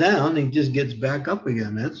falls down, he just gets back up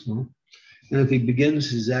again, that's all. And if he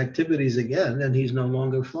begins his activities again, then he's no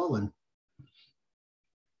longer fallen.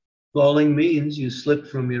 Falling means you slip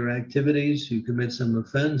from your activities, you commit some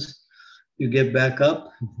offense, you get back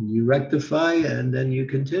up, you rectify, and then you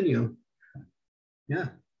continue. Yeah,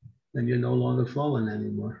 then you're no longer fallen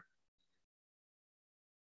anymore.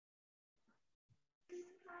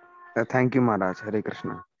 Thank you, Maharaj. Hare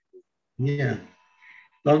Krishna. Yeah,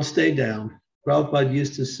 don't stay down. Prabhupada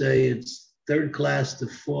used to say it's third class to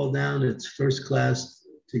fall down, it's first class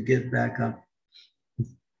to get back up.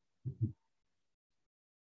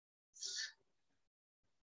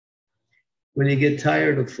 When you get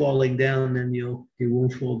tired of falling down, then you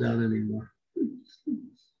won't fall down anymore.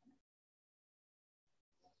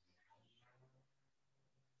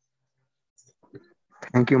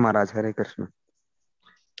 Thank you, Maharaj. Hare Krishna.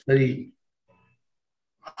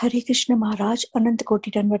 Hare Krishna Maharaj, Anant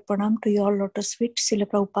Koti Dandavat Pranam to your lotus feet, Srila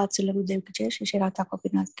Prabhupada, Srila Gurudev ki jai, Shri Radha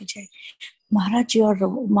Gopinath ki jai. Maharaj, your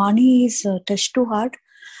Vani is touched to heart.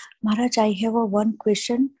 Maharaj, I have one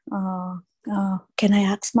question. Can I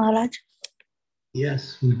ask Maharaj?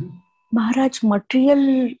 Yes. Maharaj,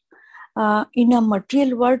 material, in a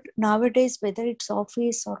material world nowadays, whether it's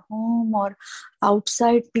office or home or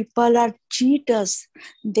outside, people are cheaters.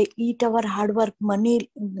 They eat our hard work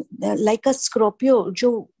money like a Scorpio,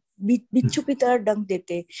 jo bichu ki tarah dang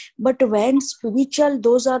dete. But when spiritual,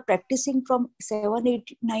 those are practicing from 7,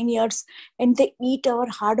 8, 9 years, and they eat our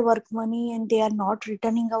hard work money and they are not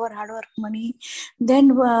returning our hard work money,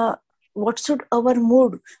 then what should our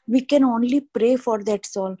mood? We can only pray for that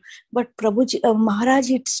soul. But Prabhuji,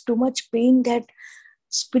 Maharaj, it's too much pain that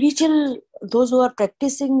spiritual, those who are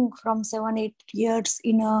practicing from 7-8 years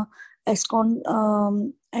in a ISKCON,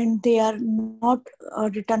 and they are not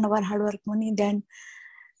return our hard work money, then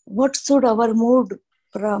what should our mood,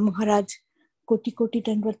 Maharaj? Koti Koti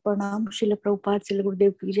Dandvat Pranam, Srila Prabhupada, Srila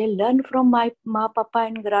Gurudev Ki Jai. Learn from my Ma, Papa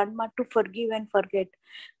and Grandma to forgive and forget.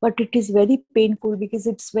 But it is very painful because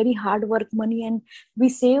it's very hard work money, and we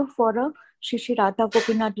save for a Shri Radha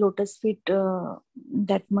Gopinath lotus feet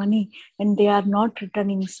that money, and they are not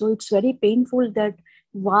returning. So it's very painful that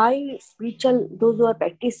why spiritual, those who are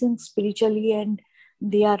practicing spiritually and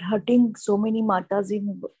they are hurting so many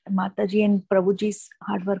Mataji and Prabhuji's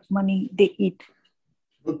hard work money they eat.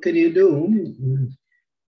 What can you do?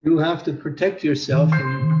 You have to protect yourself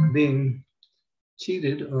from being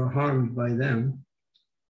cheated or harmed by them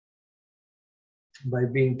by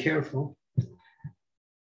being careful.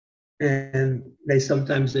 And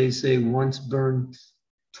sometimes they say once burned,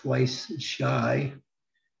 twice shy.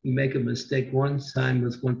 You make a mistake one time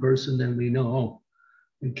with one person, then we know, oh,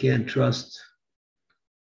 we can't trust.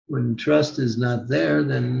 When trust is not there,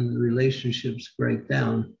 then relationships break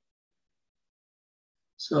down.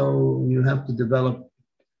 So you have to develop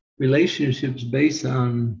relationships based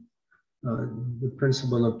on the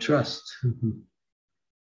principle of trust.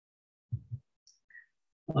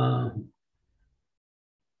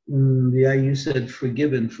 Yeah, you said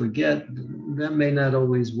forgive and forget. That may not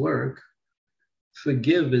always work.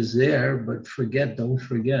 Forgive is there, but forget, don't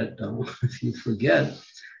forget. If you forget,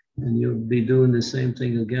 then you'll be doing the same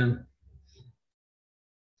thing again.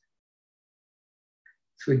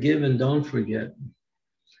 Forgive and don't forget.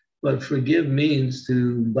 But forgive means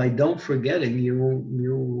by don't forgetting, you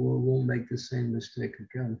won't make the same mistake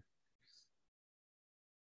again.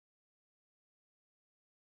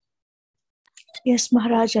 Yes,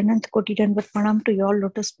 Maharaj, Anant Koti Dandvat Pranam to your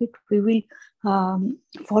lotus feet. We will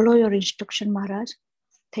follow your instruction, Maharaj.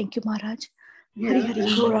 Thank you, Maharaj. Yeah, Hari Hari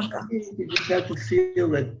Gauranga. You just have to feel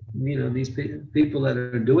that, these people that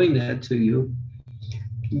are doing that to you,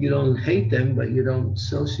 you don't hate them, but you don't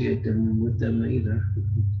associate them with them either.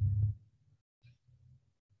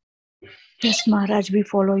 Yes, Maharaj, we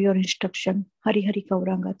follow your instruction. Hari Hari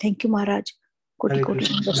Gauranga. Thank you, Maharaj. Koti Koti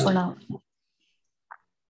Dandvat Pranam.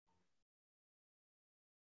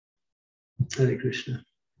 Hare Krishna.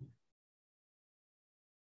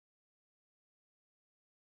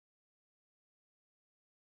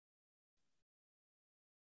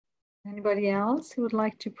 Anybody else who would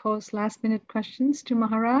like to pose last-minute questions to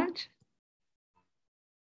Maharaj?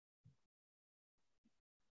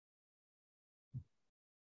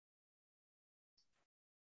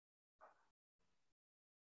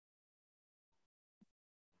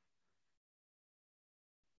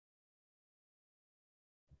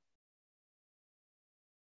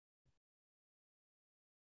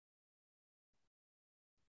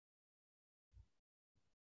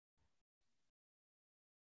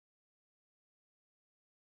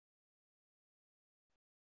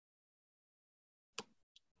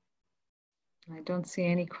 I don't see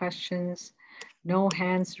any questions, no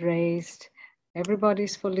hands raised.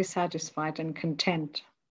 Everybody's fully satisfied and content.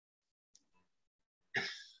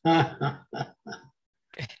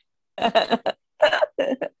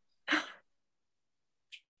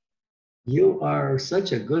 You are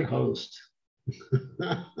such a good host.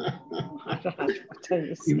 Maharaj, what are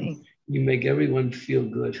you saying? You make everyone feel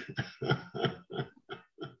good.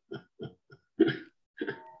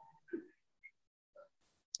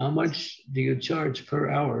 How much do you charge per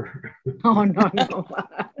hour? Oh, no.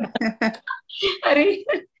 Hari.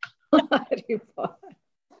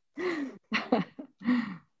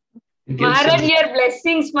 Maharaj, your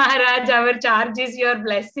blessings, Maharaj. Our charge is your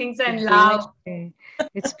blessings and love.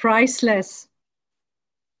 It's priceless.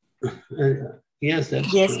 Yes,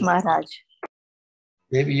 that's yes, true. Maharaj.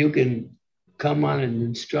 Maybe you can come on and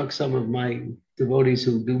instruct some of my devotees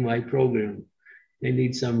who do my program. They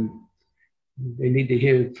need to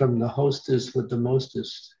hear from the hostess with the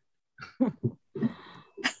mostest.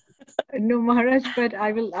 No, Maharaj, but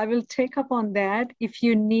I will take up on that. If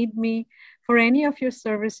you need me for any of your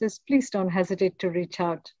services, please don't hesitate to reach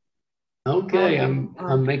out. Okay, I'm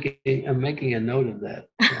making a note of that.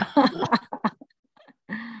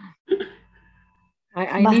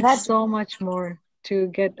 I need so much more to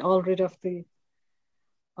get all rid of the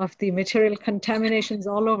material contaminations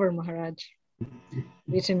all over, Maharaj.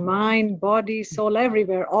 It's in mind, body, soul,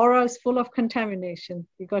 everywhere. Aura is full of contamination.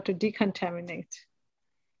 You got to decontaminate.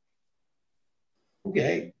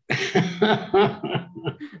 Okay.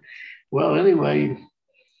 Well, anyway,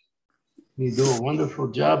 you do a wonderful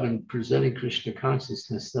job in presenting Krishna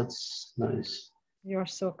consciousness. That's nice. You're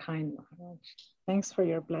so kind, Maharaj. Thanks for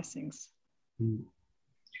your blessings.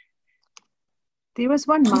 There was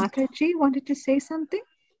one Mataji wanted to say something.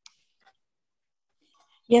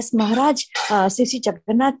 Yes, Maharaj, Sri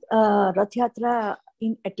Jagannath Rath Yatra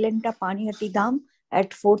in Atlanta, Panihati Dham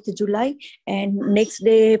at 4th July and next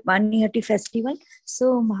day Panihati festival.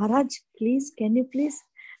 So Maharaj, please, can you please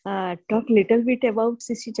talk little bit about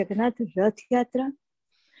Sri Jagannath Rath Yatra?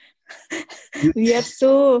 We are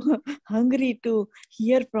so hungry to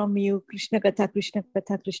hear from you. Krishna Katha, Krishna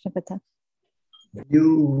Katha, Krishna Katha.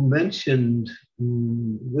 You mentioned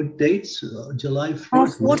what dates? July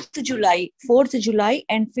 4th? 4th July. 4th July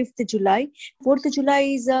and 5th July. 4th July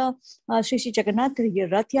is Sri Jagannath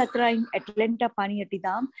Rath Yatra in Atlanta, Panihati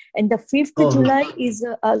Dham. And the 5th July is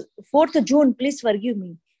 4th June. Please forgive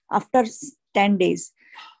me. After 10 days.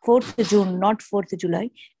 4th June, not 4th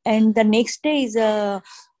July. And the next day is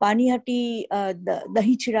Panihati, the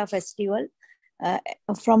Dahichira festival.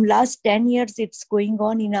 From last 10 years, it's going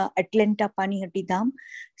on in Atlanta, Panihati Dham.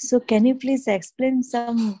 So can you please explain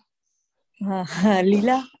some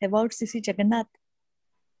Leela about Sri Jagannath?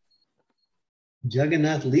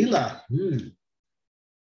 Jagannath Leela.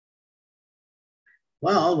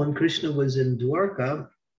 Well, when Krishna was in Dwarka,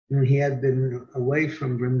 and he had been away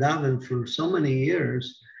from Vrindavan for so many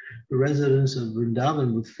years, the residents of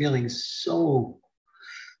Vrindavan were feeling so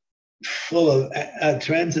full of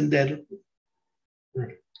transcendental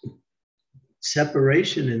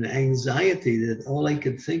separation and anxiety that all I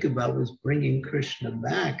could think about was bringing Krishna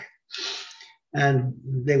back. And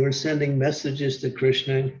they were sending messages to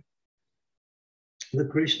Krishna. But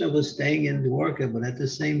Krishna was staying in Dwarka, but at the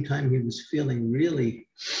same time, he was feeling really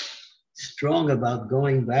strong about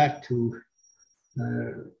going back to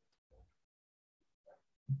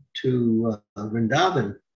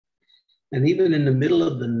Vrindavan. And even in the middle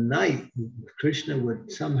of the night, Krishna would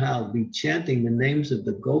somehow be chanting the names of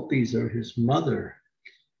the gopis or his mother.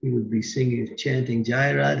 He would be singing, chanting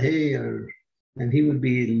Jai Radhe, and he would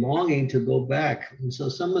be longing to go back. And so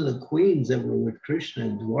some of the queens that were with Krishna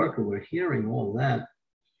in Dwarka were hearing all that.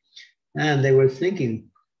 And they were thinking,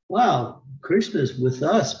 wow, Krishna's with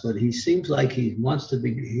us, but he seems like he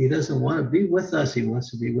doesn't want to be with us. He wants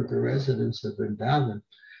to be with the residents of Vrindavan.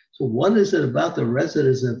 So what is it about the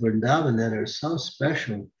residents of Vrindavan that are so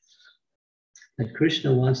special that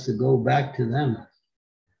Krishna wants to go back to them?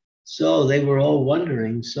 So they were all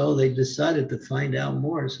wondering. So they decided to find out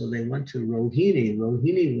more. So they went to Rohini.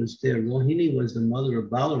 Rohini was there. Rohini was the mother of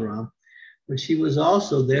Balaram, but she was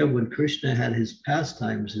also there when Krishna had his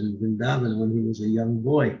pastimes in Vrindavan when he was a young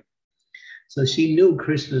boy. So she knew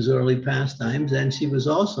Krishna's early pastimes, and she was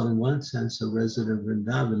also, in one sense, a resident of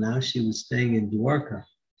Vrindavan. Now she was staying in Dwarka.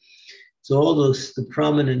 So all the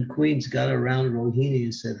prominent queens got around Rohini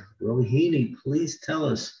and said, Rohini, please tell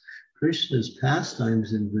us Krishna's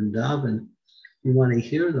pastimes in Vrindavan. We want to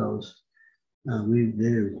hear those.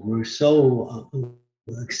 We're so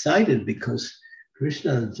excited because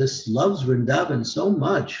Krishna just loves Vrindavan so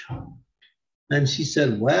much. And she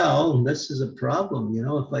said, well, this is a problem. You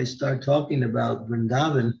know, if I start talking about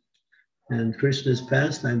Vrindavan and Krishna's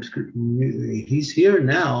pastimes, he's here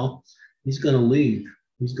now, he's going to leave.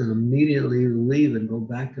 He's going to immediately leave and go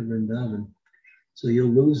back to Vrindavan. So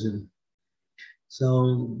you'll lose him.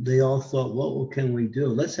 So they all thought, what can we do?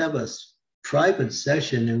 Let's have a private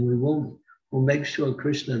session and we'll make sure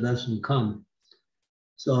Krishna doesn't come.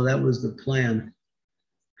 So that was the plan.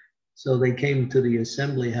 So they came to the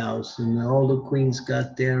assembly house and all the queens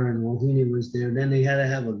got there and Rohini was there. Then they had to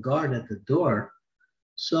have a guard at the door.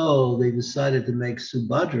 So they decided to make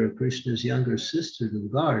Subhadra, Krishna's younger sister, the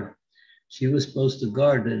guard. She was supposed to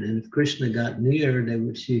guard it, and if Krishna got near,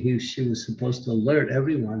 she was supposed to alert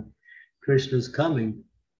everyone, Krishna's coming.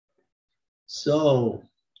 So,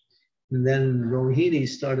 and then Rohini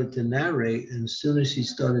started to narrate, and as soon as she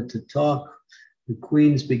started to talk, the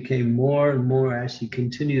queens became more and more, as she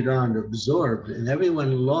continued on, absorbed, and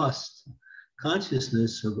everyone lost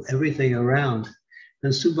consciousness of everything around.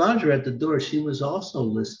 And Subhadra at the door, she was also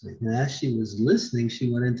listening, and as she was listening, she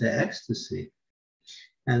went into ecstasy.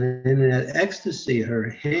 And in that ecstasy, her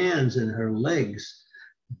hands and her legs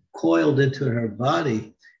coiled into her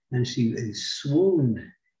body, and she swooned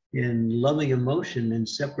in loving emotion and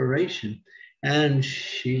separation, and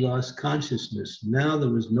she lost consciousness. Now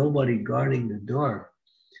there was nobody guarding the door.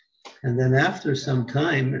 And then after some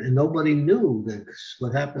time, and nobody knew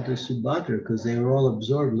what happened to Subhadra because they were all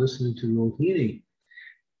absorbed listening to Rohini.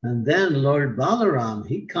 And then Lord Balaram,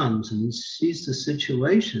 he comes and he sees the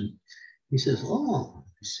situation. He says, oh,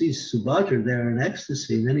 he sees Subhadra there in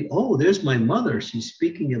ecstasy. And then there's my mother. She's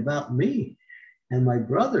speaking about me and my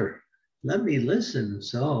brother. Let me listen.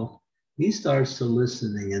 So he starts to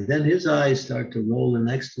listening. And then his eyes start to roll in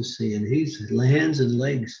ecstasy. And his hands and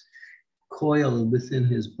legs coil within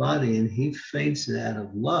his body, and he faints out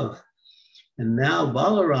of love. And now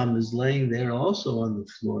Balaram is laying there also on the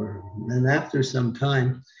floor. And after some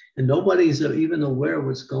time, and nobody's even aware of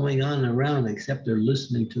what's going on around except they're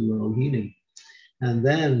listening to Rohini. And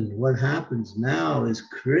then what happens now is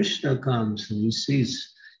Krishna comes and he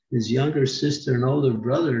sees his younger sister and older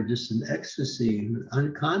brother just in ecstasy,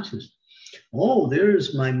 unconscious. Oh,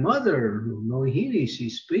 there's my mother, Mohini.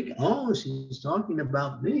 She's speaking. Oh, she's talking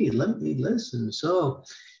about me. Let me listen. So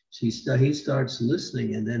he starts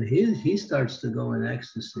listening, and then he starts to go in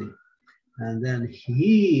ecstasy. And then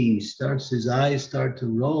his eyes start to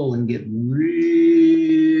roll and get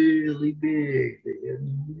really big.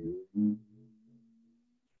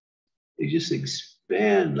 They just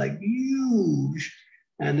expand like huge.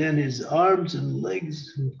 And then his arms and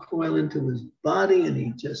legs coil into his body, and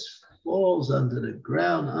he just falls onto the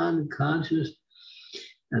ground unconscious,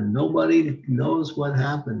 and nobody knows what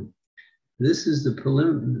happened. This is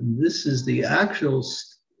the actual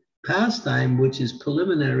pastime, which is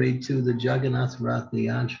preliminary to the Jagannath Rath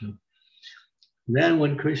Yantra. Then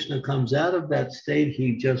when Krishna comes out of that state,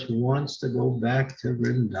 he just wants to go back to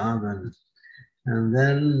Vrindavan. And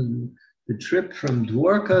then the trip from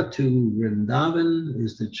Dwarka to Vrindavan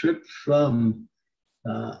is the trip from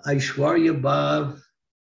Aishwarya Bhav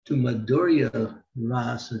to Madhurya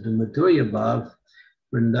Rasa, to Madhurya Bhav,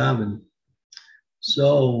 Vrindavan.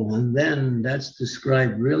 So, and then that's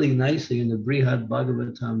described really nicely in the Brihad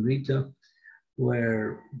Bhagavatamrita,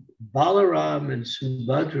 where Balaram and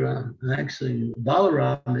Subhadra, actually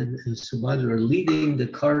Balaram and Subhadra are leading the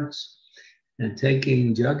carts and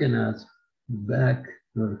taking Jagannath back,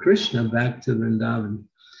 or Krishna back to Vrindavan.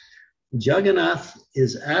 Jagannath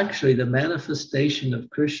is actually the manifestation of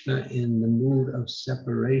Krishna in the mood of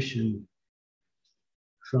separation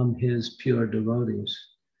from his pure devotees.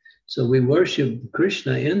 So we worship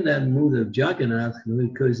Krishna in that mood of Jagannath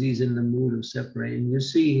because he's in the mood of separating. You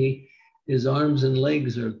see, his arms and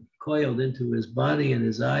legs are coiled into his body and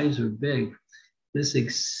his eyes are big. This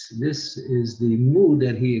is the mood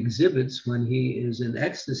that he exhibits when he is in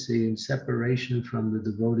ecstasy and separation from the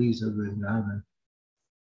devotees of Vrindavan.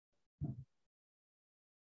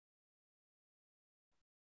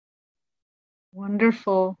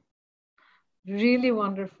 Wonderful. Really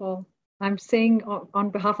wonderful. I'm saying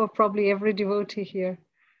on behalf of probably every devotee here.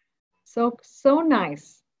 So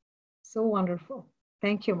nice. So wonderful.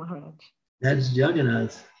 Thank you, Maharaj. That's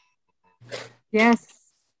Jagannath.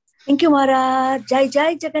 Yes. Thank you, Maharaj. Jai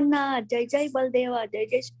Jai Jagannath, Jai Jai Baldeva, Jai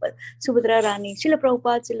Jai Subhadra Rani, Srila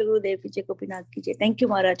Prabhupada, Srila Gurudev, Vijay Gopinath ki jai. Thank you,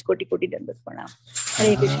 Maharaj. Koti Koti Dandat Pranam.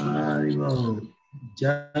 Hare Krishna.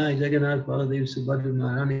 Jai Jagannath Baladev Subhadra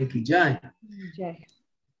Rani ki jai. Jai.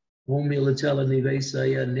 Om Milachala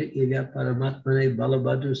Nivesaya Nityaya Paramatmane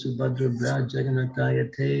Balabhadra Subhadra Braj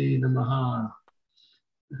Jagannathaya Te Namaha.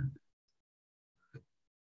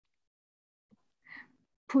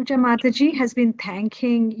 Puja Mataji has been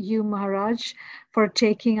thanking you, Maharaj, for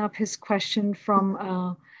taking up his question from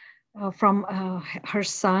her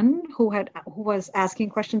son, who was asking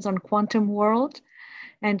questions on quantum world.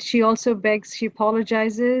 And she also begs, she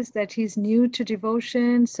apologizes that he's new to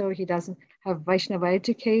devotion, so he doesn't have Vaishnava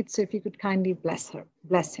etiquette. So if you could kindly bless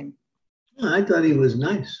him. I thought he was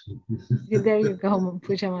nice. There you go,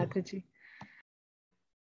 Puja Mataji.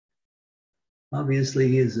 Obviously,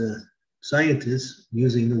 he is a scientist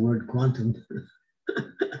using the word quantum,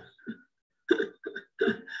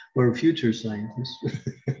 or a future scientist.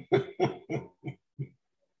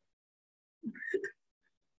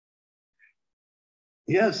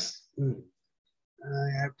 Yes,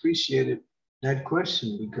 I appreciated that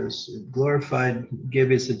question because it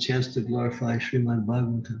gave us a chance to glorify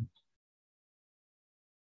Srimad-Bhagavatam.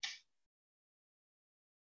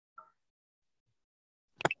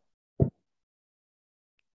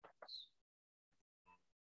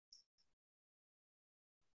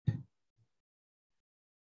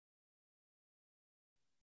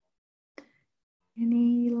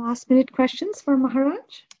 Any last minute questions for Maharaj?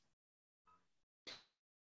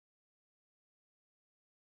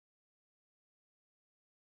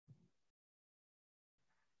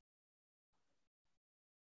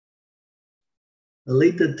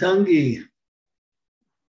 Alita Tangi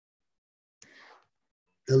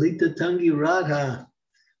Radha.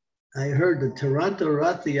 I heard the Toronto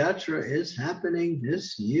Rath Yatra is happening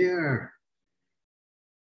this year.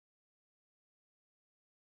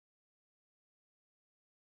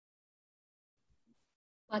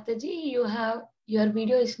 Mataji, your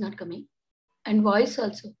video is not coming, and voice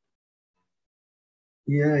also.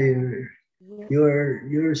 Yeah,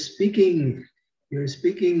 you're speaking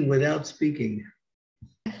without speaking.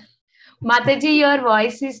 Mataji, your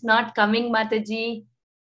voice is not coming, Mataji.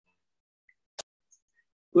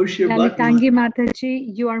 Push your button. Lalitangi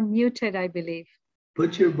Mataji, you are muted, I believe.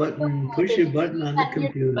 Push your button on the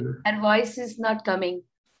computer. Her voice is not coming.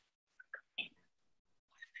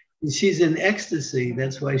 She's in ecstasy.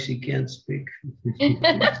 That's why she can't speak. Hare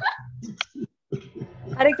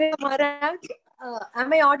Krishna Maharaj,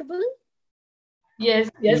 am I audible?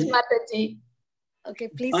 Yes, Mataji. Okay,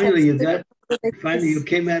 please. Finally, you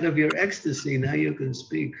came out of your ecstasy. Now you can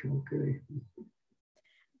speak. Okay.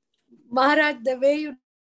 Maharaj, the way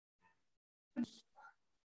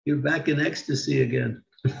you're back in ecstasy again.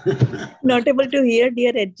 Not able to hear,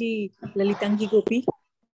 dear Edgy Lalitangi Gopi.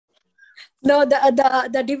 No,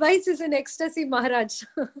 the device is in ecstasy, Maharaj.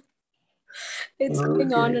 It's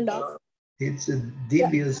going on and off. It's a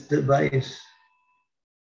devious device.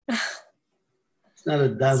 It's not a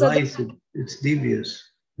device, it's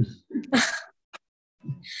devious.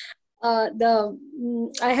 I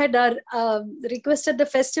had requested the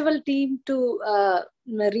festival team to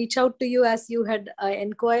reach out to you as you had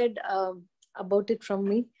inquired about it from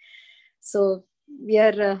me. So we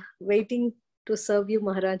are waiting to serve you,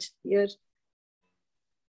 Maharaj, here.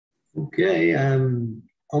 Okay,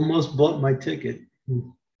 almost bought my ticket.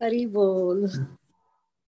 Hari Bol.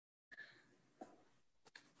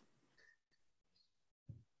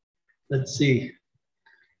 Let's see.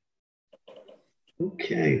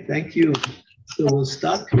 Okay, thank you. So we'll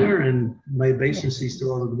stop here, and my obeisances to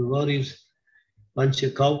all of the devotees.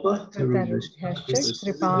 Vanchakalpa, Hare Krishna,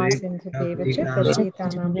 Krishna Krishna, Hare Hare, Hare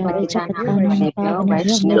Rama,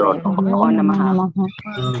 Hare Rama, Rama Rama, Hare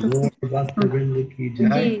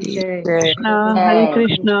Hare. Jai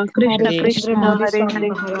Krishna,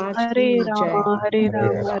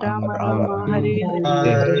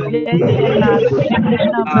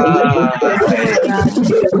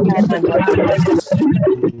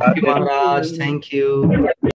 Maharaj, thank you.